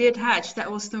Ellie, they did hatch. That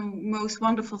was the most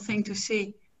wonderful thing to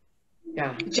see.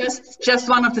 Yeah. Just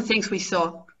one of the things we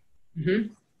saw.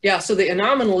 Mm-hmm. Yeah, so the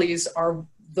anomalies are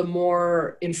the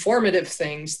more informative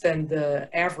things than the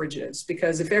averages,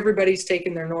 because if everybody's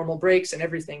taking their normal breaks and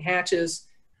everything hatches,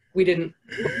 we didn't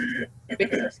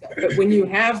fix that stuff. But when you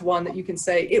have one that you can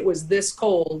say, it was this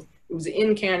cold, it was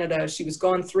in Canada, she was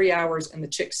gone 3 hours and the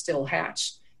chick still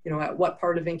hatched, you know, at what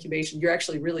part of incubation, you're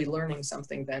actually really learning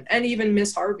something then. And even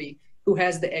Miss Harvey, who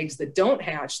has the eggs that don't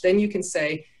hatch, then you can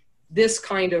say, this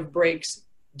kind of breaks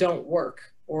don't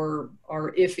work or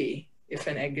are iffy if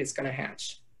an egg is going to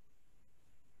hatch.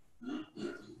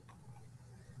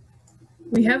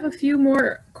 We have a few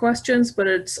more questions, but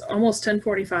it's almost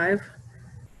 10:45.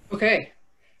 Okay.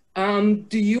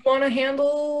 Do you want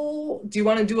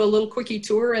to do a little quickie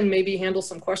tour and maybe handle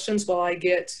some questions while I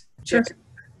get Sure.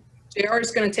 JR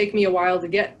is going to take me a while to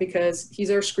get because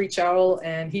he's our screech owl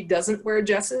and he doesn't wear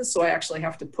jesses, so I actually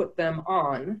have to put them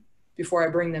on before I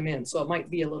bring them in. So it might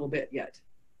be a little bit yet.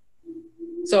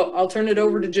 So I'll turn it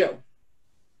over to Joe.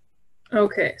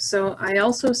 Okay, so I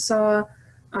also saw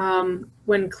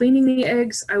when cleaning the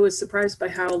eggs, I was surprised by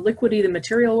how liquidy the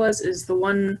material was. Is the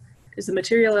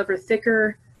material ever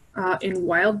thicker in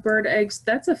wild bird eggs?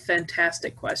 That's a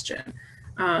fantastic question.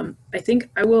 I think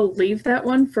I will leave that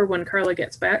one for when Carla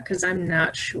gets back because I'm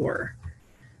not sure.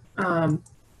 How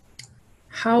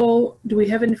do we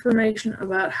have information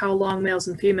about how long males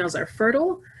and females are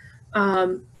fertile?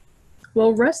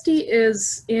 Well, Rusty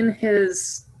is in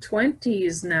his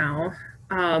 20s now,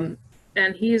 and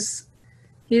he's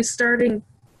starting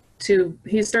to,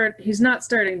 he's not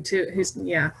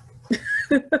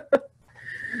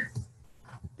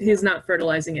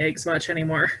fertilizing eggs much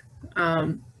anymore.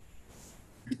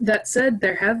 That said,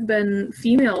 there have been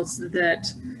females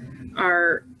that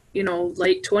are, you know,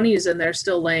 late 20s and they're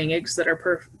still laying eggs that are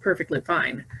perfectly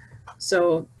fine.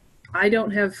 So I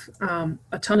don't have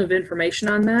a ton of information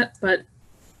on that, but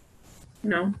you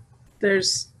know,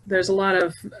 there's a lot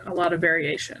of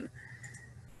variation.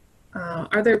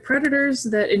 Are there predators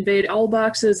that invade owl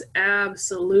boxes?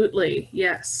 Absolutely,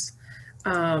 yes.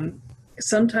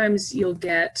 Sometimes you'll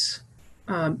get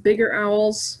bigger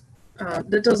owls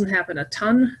that doesn't happen a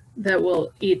ton, that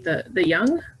will eat the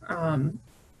young.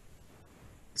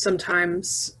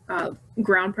 Sometimes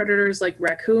ground predators like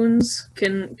raccoons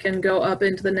can go up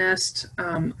into the nest.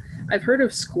 I've heard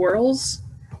of squirrels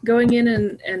going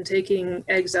in and taking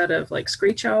eggs out of like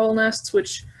screech-owl nests,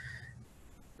 which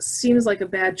seems like a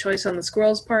bad choice on the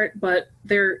squirrel's part, but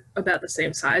they're about the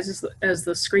same size as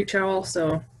the screech-owl.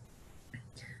 So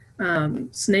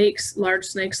snakes, large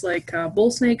snakes like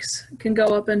bull snakes, can go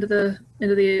up into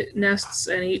the nests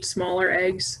and eat smaller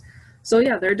eggs. So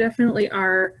yeah, there definitely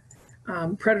are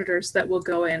predators that will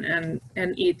go in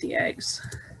and eat the eggs.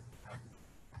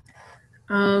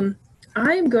 I'm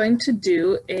going to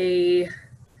do a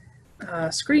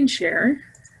screen share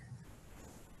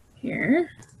here.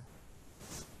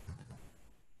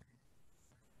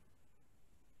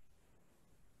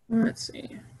 Let's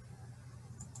see.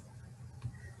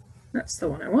 That's the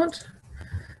one I want.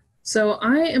 So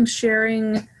I am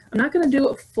sharing, I'm not going to do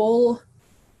a full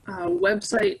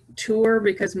website tour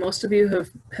because most of you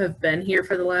have been here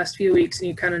for the last few weeks and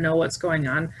you kind of know what's going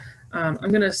on. I'm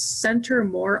going to center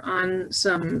more on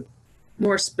some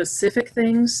more specific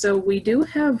things. So we do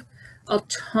have a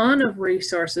ton of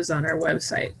resources on our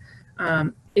website.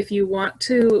 If you want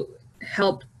to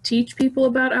help teach people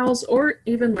about owls or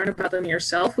even learn about them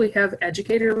yourself, we have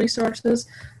educator resources.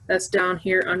 That's down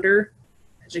here under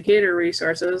educator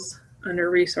resources,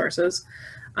 under resources.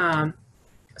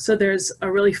 So there's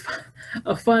a really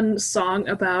fun song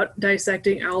about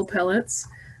dissecting owl pellets.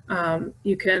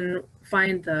 You can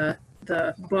find the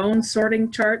bone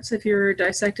sorting charts if you're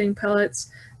dissecting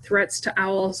pellets, threats to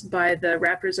owls by the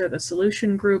Raptors or the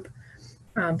Solution Group.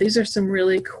 These are some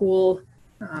really cool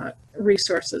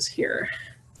resources here.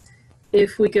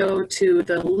 If we go to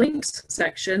the links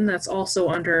section, that's also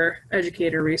under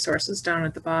educator resources down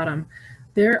at the bottom,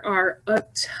 there are a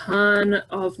ton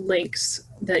of links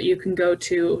that you can go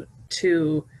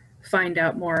to find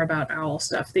out more about owl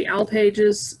stuff. The Owl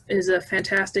Pages is a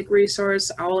fantastic resource,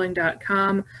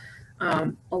 owling.com,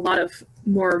 a lot of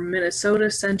more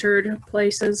Minnesota-centered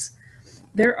places.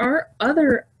 There are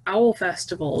other owl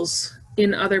festivals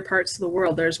in other parts of the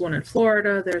world. There's one in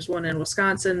Florida, there's one in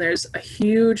Wisconsin, there's a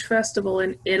huge festival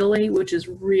in Italy, which is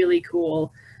really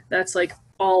cool. That's like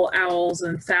all owls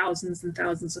and thousands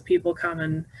of people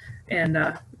come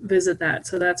and visit that.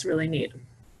 So that's really neat.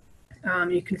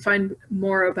 You can find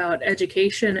more about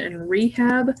education and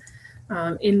rehab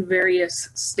in various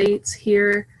states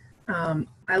here.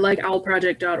 I like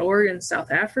owlproject.org in South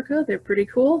Africa. They're pretty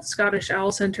cool. Scottish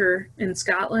Owl Center in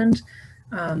Scotland.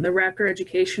 The Raptor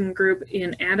Education Group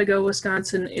in Antigo,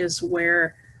 Wisconsin is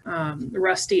where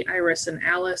Rusty, Iris, and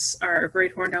Alice, our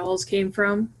great horned owls, came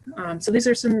from. So these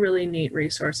are some really neat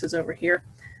resources over here.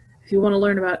 If you want to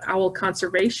learn about owl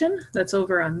conservation, that's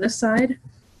over on this side.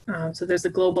 So there's the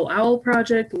Global Owl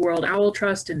Project, the World Owl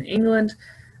Trust in England.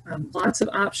 Lots of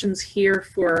options here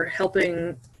for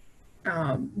helping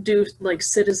do like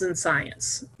citizen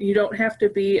science. You don't have to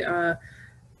be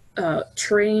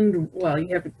trained, well,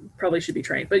 probably should be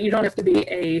trained, but you don't have to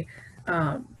be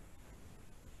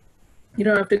you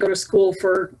don't have to go to school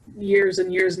for years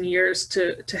and years and years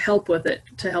to help with it,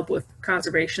 to help with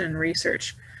conservation and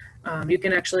research. You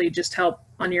can actually just help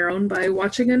on your own by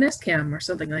watching a nest cam or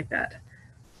something like that.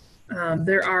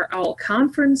 There are owl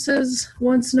conferences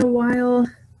once in a while,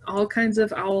 all kinds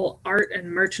of owl art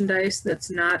and merchandise that's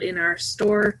not in our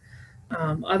store.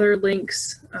 Other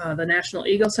links, the National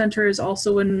Eagle Center is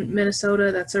also in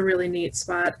Minnesota. That's a really neat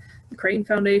spot. The Creighton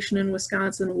Foundation in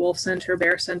Wisconsin, Wolf Center,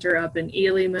 Bear Center up in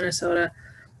Ely, Minnesota.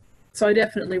 So I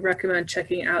definitely recommend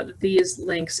checking out these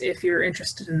links if you're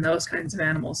interested in those kinds of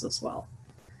animals as well.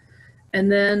 And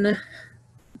then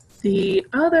the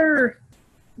other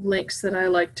links that I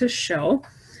like to show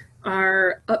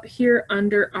are up here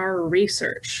under our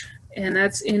research, and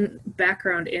that's in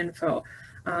background info.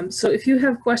 So if you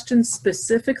have questions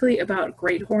specifically about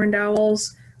great horned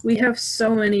owls, we have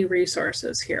so many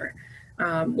resources here.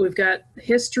 We've got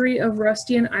history of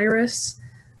Rusty and Iris.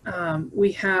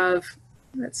 We have,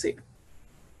 let's see,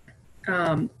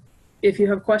 if you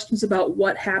have questions about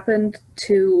what happened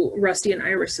to Rusty and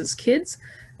Iris's kids,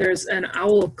 there's an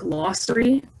owl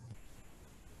glossary.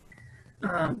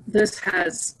 This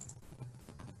has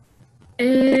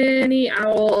any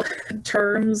owl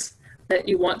terms that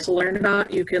you want to learn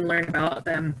about, you can learn about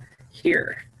them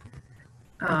here.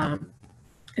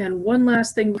 And one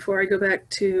last thing before I go back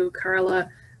to Carla,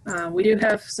 we do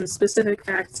have some specific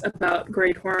facts about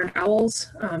great horned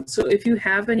owls. So if you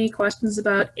have any questions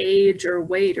about age or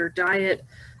weight or diet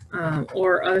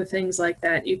or other things like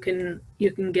that, you can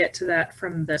get to that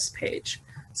from this page.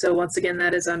 So once again,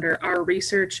 that is under our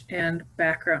research and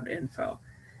background info.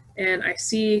 And I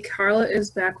see Carla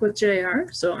is back with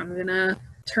JR, so I'm gonna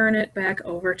turn it back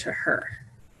over to her.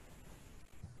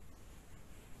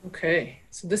 Okay,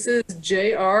 so this is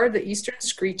JR, the eastern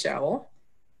screech owl.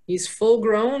 He's full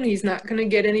grown. He's not going to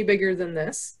get any bigger than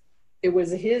this. It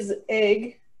was his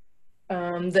egg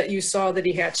that you saw that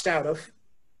he hatched out of.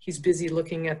 He's busy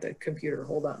looking at the computer.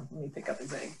 Hold on, let me pick up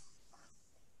his egg.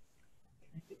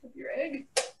 Can I pick up your egg?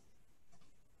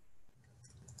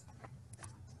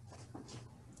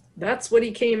 That's what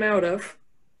he came out of.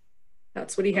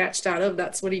 That's what he hatched out of.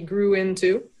 That's what he grew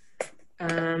into.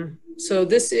 So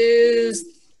this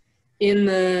is in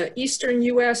the eastern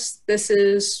US. This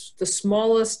is the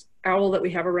smallest owl that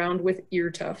we have around with ear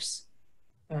tufts.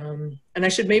 And I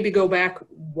should maybe go back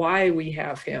why we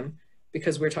have him,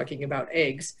 because we're talking about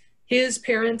eggs. His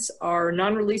parents are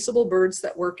non-releasable birds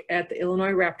that work at the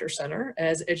Illinois Raptor Center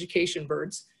as education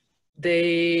birds.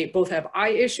 They both have eye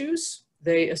issues.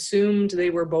 They assumed they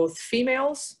were both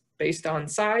females based on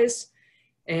size,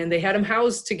 and they had them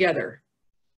housed together.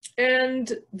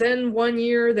 And then one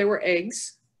year there were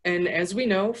eggs. And as we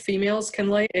know, females can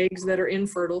lay eggs that are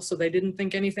infertile, so they didn't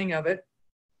think anything of it,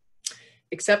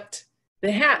 except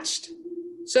they hatched.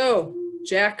 So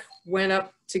Jack went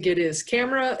up to get his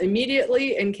camera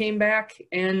immediately and came back,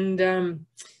 and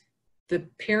the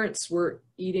parents were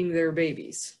eating their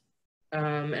babies.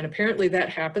 And apparently that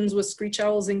happens with screech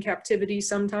owls in captivity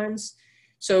sometimes.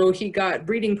 So he got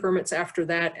breeding permits after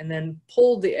that and then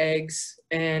pulled the eggs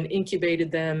and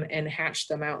incubated them and hatched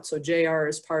them out. So JR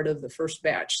is part of the first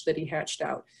batch that he hatched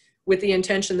out with the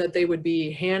intention that they would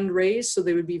be hand raised, so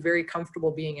they would be very comfortable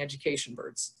being education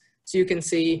birds. So you can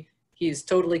see he's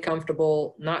totally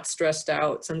comfortable, not stressed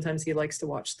out. Sometimes he likes to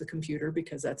watch the computer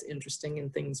because that's interesting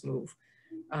and things move.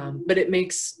 But it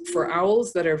makes for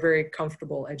owls that are very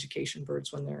comfortable education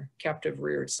birds when they're captive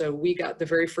reared. So we got the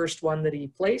very first one that he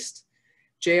placed.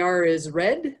 JR is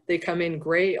red. They come in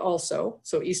gray also.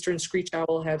 So eastern screech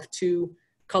owl have two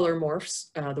color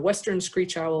morphs. The western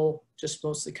screech owl just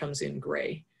mostly comes in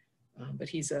gray, but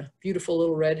he's a beautiful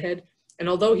little redhead. And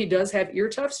although he does have ear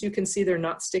tufts, you can see they're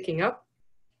not sticking up.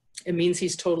 It means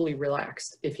he's totally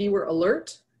relaxed. If he were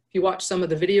alert, if you watch some of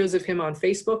the videos of him on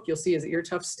Facebook, you'll see his ear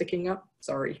tufts sticking up.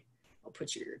 Sorry, I'll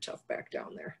put your ear tuft back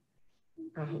down there.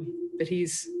 But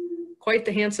he's quite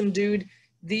the handsome dude.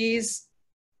 These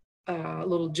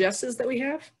little jesses that we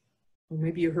have, well,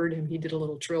 maybe you heard him, he did a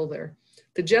little trill there.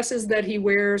 The jesses that he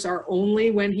wears are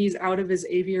only when he's out of his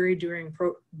aviary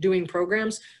doing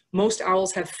programs. Most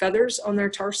owls have feathers on their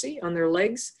tarsi, on their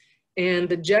legs, and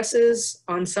the jesses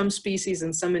on some species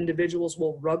and some individuals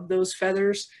will rub those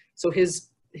feathers. So his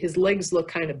legs look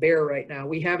kind of bare right now.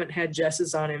 We haven't had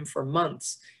jesses on him for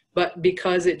months, but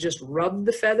because it just rubbed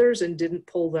the feathers and didn't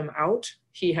pull them out,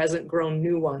 he hasn't grown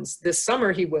new ones. This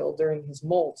summer he will, during his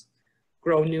molt,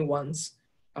 grow new ones.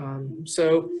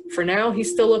 So for now, he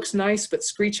still looks nice, but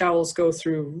screech owls go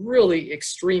through really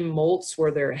extreme molts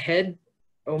where their head,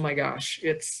 oh my gosh,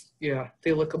 it's, yeah,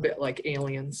 they look a bit like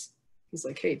aliens. He's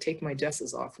like, hey, take my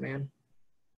jesses off, man.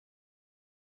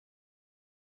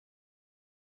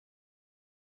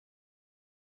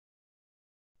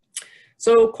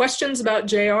 So questions about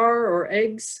JR or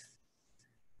eggs?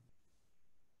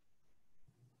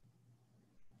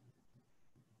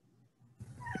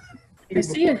 I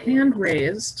see a hand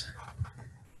raised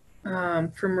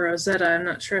from Rosetta. I'm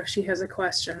not sure if she has a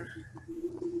question.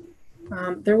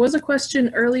 There was a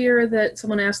question earlier that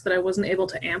someone asked that I wasn't able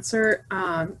to answer.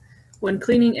 When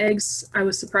cleaning eggs, I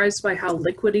was surprised by how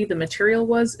liquidy the material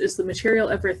was. Is the material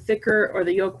ever thicker or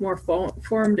the yolk more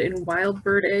formed in wild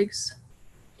bird eggs?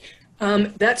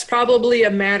 That's probably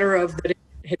a matter of that it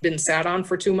had been sat on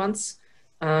for 2 months.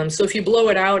 So if you blow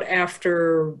it out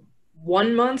after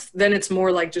 1 month, then it's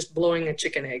more like just blowing a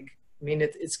chicken egg. I mean,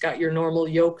 it's got your normal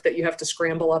yolk that you have to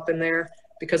scramble up in there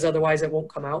because otherwise it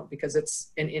won't come out because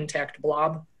it's an intact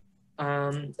blob.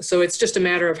 So it's just a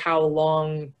matter of how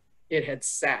long it had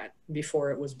sat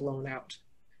before it was blown out.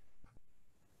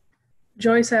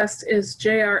 Joyce asked, is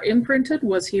JR imprinted?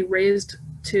 Was he raised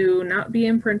to not be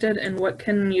imprinted? And what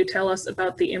can you tell us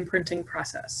about the imprinting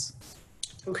process?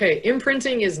 Okay,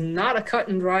 imprinting is not a cut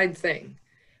and dried thing.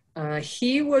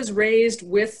 He was raised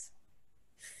with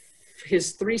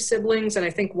his 3 siblings and I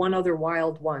think one other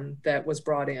wild one that was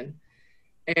brought in.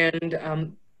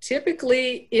 And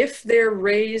typically, if they're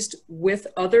raised with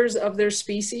others of their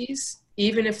species,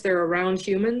 even if they're around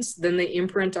humans, then they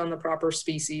imprint on the proper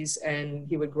species and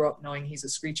he would grow up knowing he's a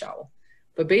screech owl.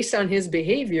 But based on his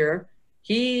behavior,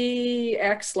 he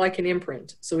acts like an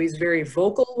imprint. So he's very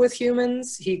vocal with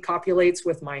humans. He copulates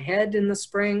with my head in the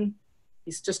spring.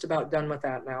 He's just about done with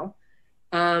that now.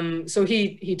 So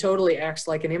he totally acts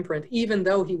like an imprint, even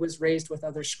though he was raised with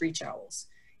other screech owls.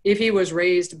 If he was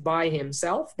raised by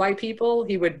himself, by people,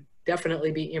 he would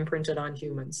definitely be imprinted on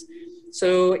humans.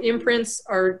 So imprints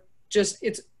are just,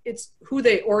 it's who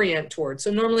they orient towards.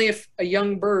 So normally if a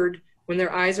young bird, when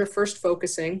their eyes are first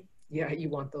focusing, yeah, you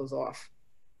want those off.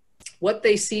 What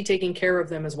they see taking care of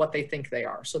them is what they think they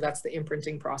are. So that's the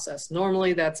imprinting process.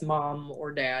 Normally that's mom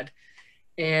or dad,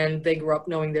 and they grew up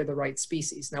knowing they're the right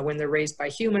species. Now, when they're raised by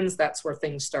humans, that's where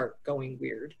things start going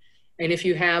weird. And if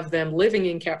you have them living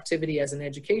in captivity as an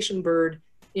education bird,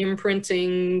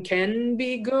 imprinting can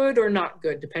be good or not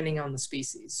good, depending on the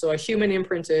species. So a human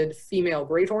imprinted female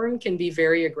greathorn can be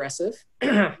very aggressive,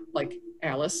 like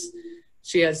Alice.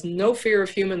 She has no fear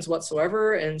of humans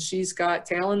whatsoever, and she's got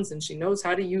talons and she knows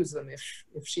how to use them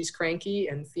if she's cranky,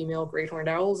 and female great-horned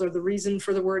owls are the reason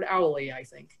for the word owly, I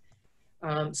think.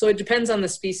 So it depends on the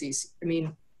species. I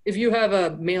mean, if you have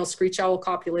a male screech owl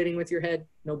copulating with your head,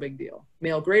 no big deal.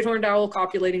 Male great-horned owl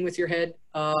copulating with your head,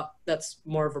 that's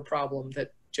more of a problem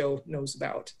that Joe knows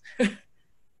about.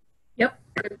 Yep,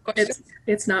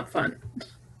 it's not fun.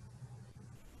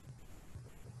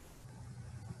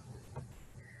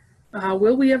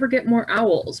 Will we ever get more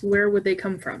owls? Where would they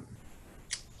come from?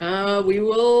 We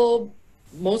will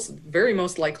very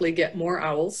most likely get more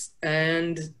owls.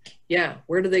 And yeah,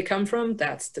 where do they come from?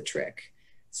 That's the trick.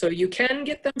 So you can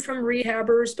get them from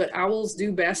rehabbers, but owls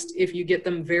do best if you get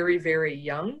them very, very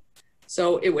young.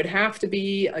 So it would have to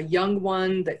be a young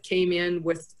one that came in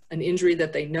with an injury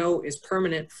that they know is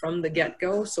permanent from the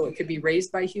get-go. So it could be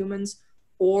raised by humans,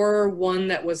 or one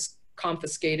that was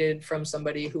confiscated from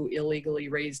somebody who illegally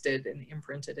raised it and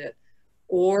imprinted it.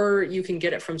 Or you can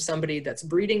get it from somebody that's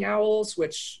breeding owls,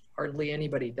 which hardly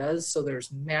anybody does. So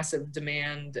there's massive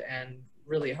demand and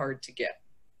really hard to get.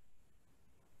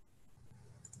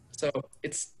 So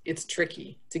it's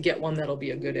tricky to get one that'll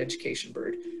be a good education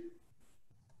bird.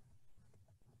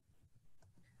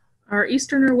 Are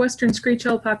eastern or western screech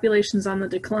owl populations on the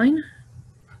decline?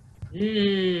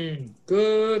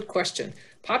 Good question.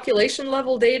 Population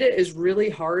level data is really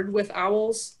hard with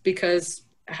owls because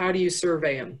how do you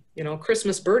survey them? You know,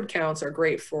 Christmas bird counts are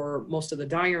great for most of the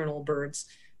diurnal birds,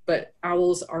 but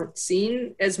owls aren't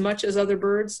seen as much as other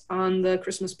birds on the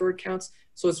Christmas bird counts.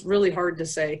 So it's really hard to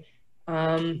say.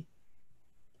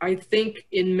 I think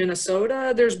in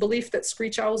Minnesota, there's belief that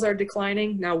screech owls are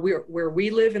declining. Now, where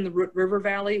we live in the River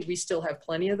Valley, we still have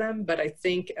plenty of them, but I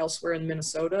think elsewhere in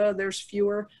Minnesota, there's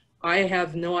fewer. I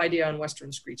have no idea on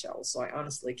western screech owls, so I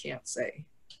honestly can't say.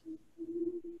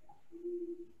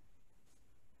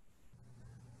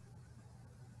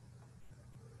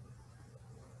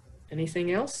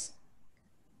 Anything else?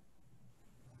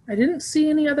 I didn't see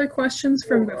any other questions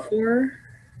from before.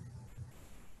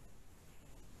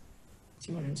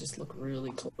 Do you want to just look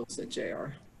really close at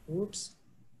JR? Whoops.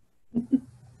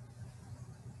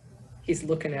 He's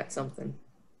looking at something,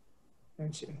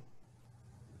 aren't you?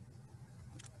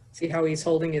 See how he's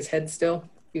holding his head still?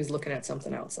 He was looking at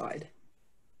something outside.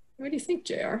 What do you think,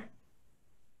 JR?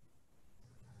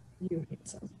 You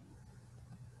handsome.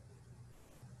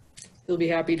 He'll be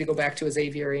happy to go back to his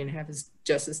aviary and have his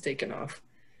jesses taken off.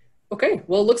 Okay,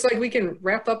 well, it looks like we can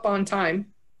wrap up on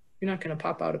time. You're not going to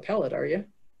pop out a pellet, are you?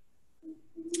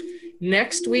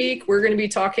 Next week, we're going to be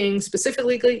talking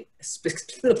specifically,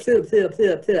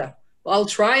 I'll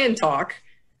try and talk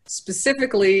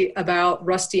specifically about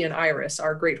Rusty and Iris,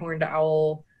 our great horned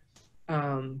owl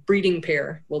breeding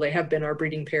pair. Well, they have been our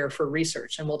breeding pair for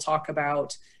research, and we'll talk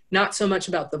about not so much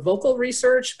about the vocal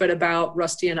research, but about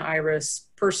Rusty and Iris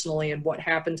personally and what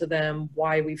happened to them,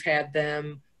 why we've had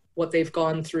them, what they've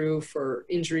gone through for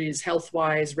injuries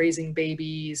health-wise, raising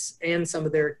babies, and some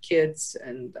of their kids.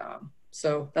 And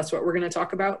so that's what we're going to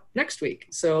talk about next week.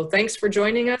 So thanks for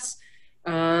joining us.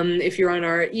 If you're on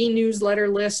our e-newsletter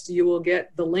list, you will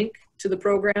get the link to the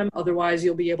program. Otherwise,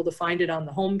 you'll be able to find it on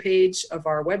the homepage of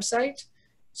our website.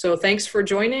 So thanks for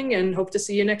joining, and hope to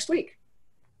see you next week.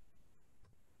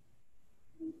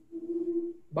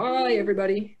 Bye,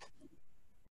 everybody.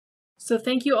 So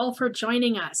thank you all for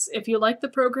joining us. If you like the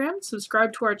program,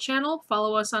 subscribe to our channel,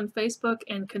 follow us on Facebook,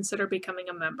 and consider becoming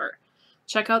a member.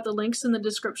 Check out the links in the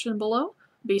description below.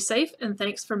 Be safe, and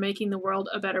thanks for making the world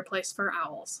a better place for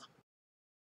owls.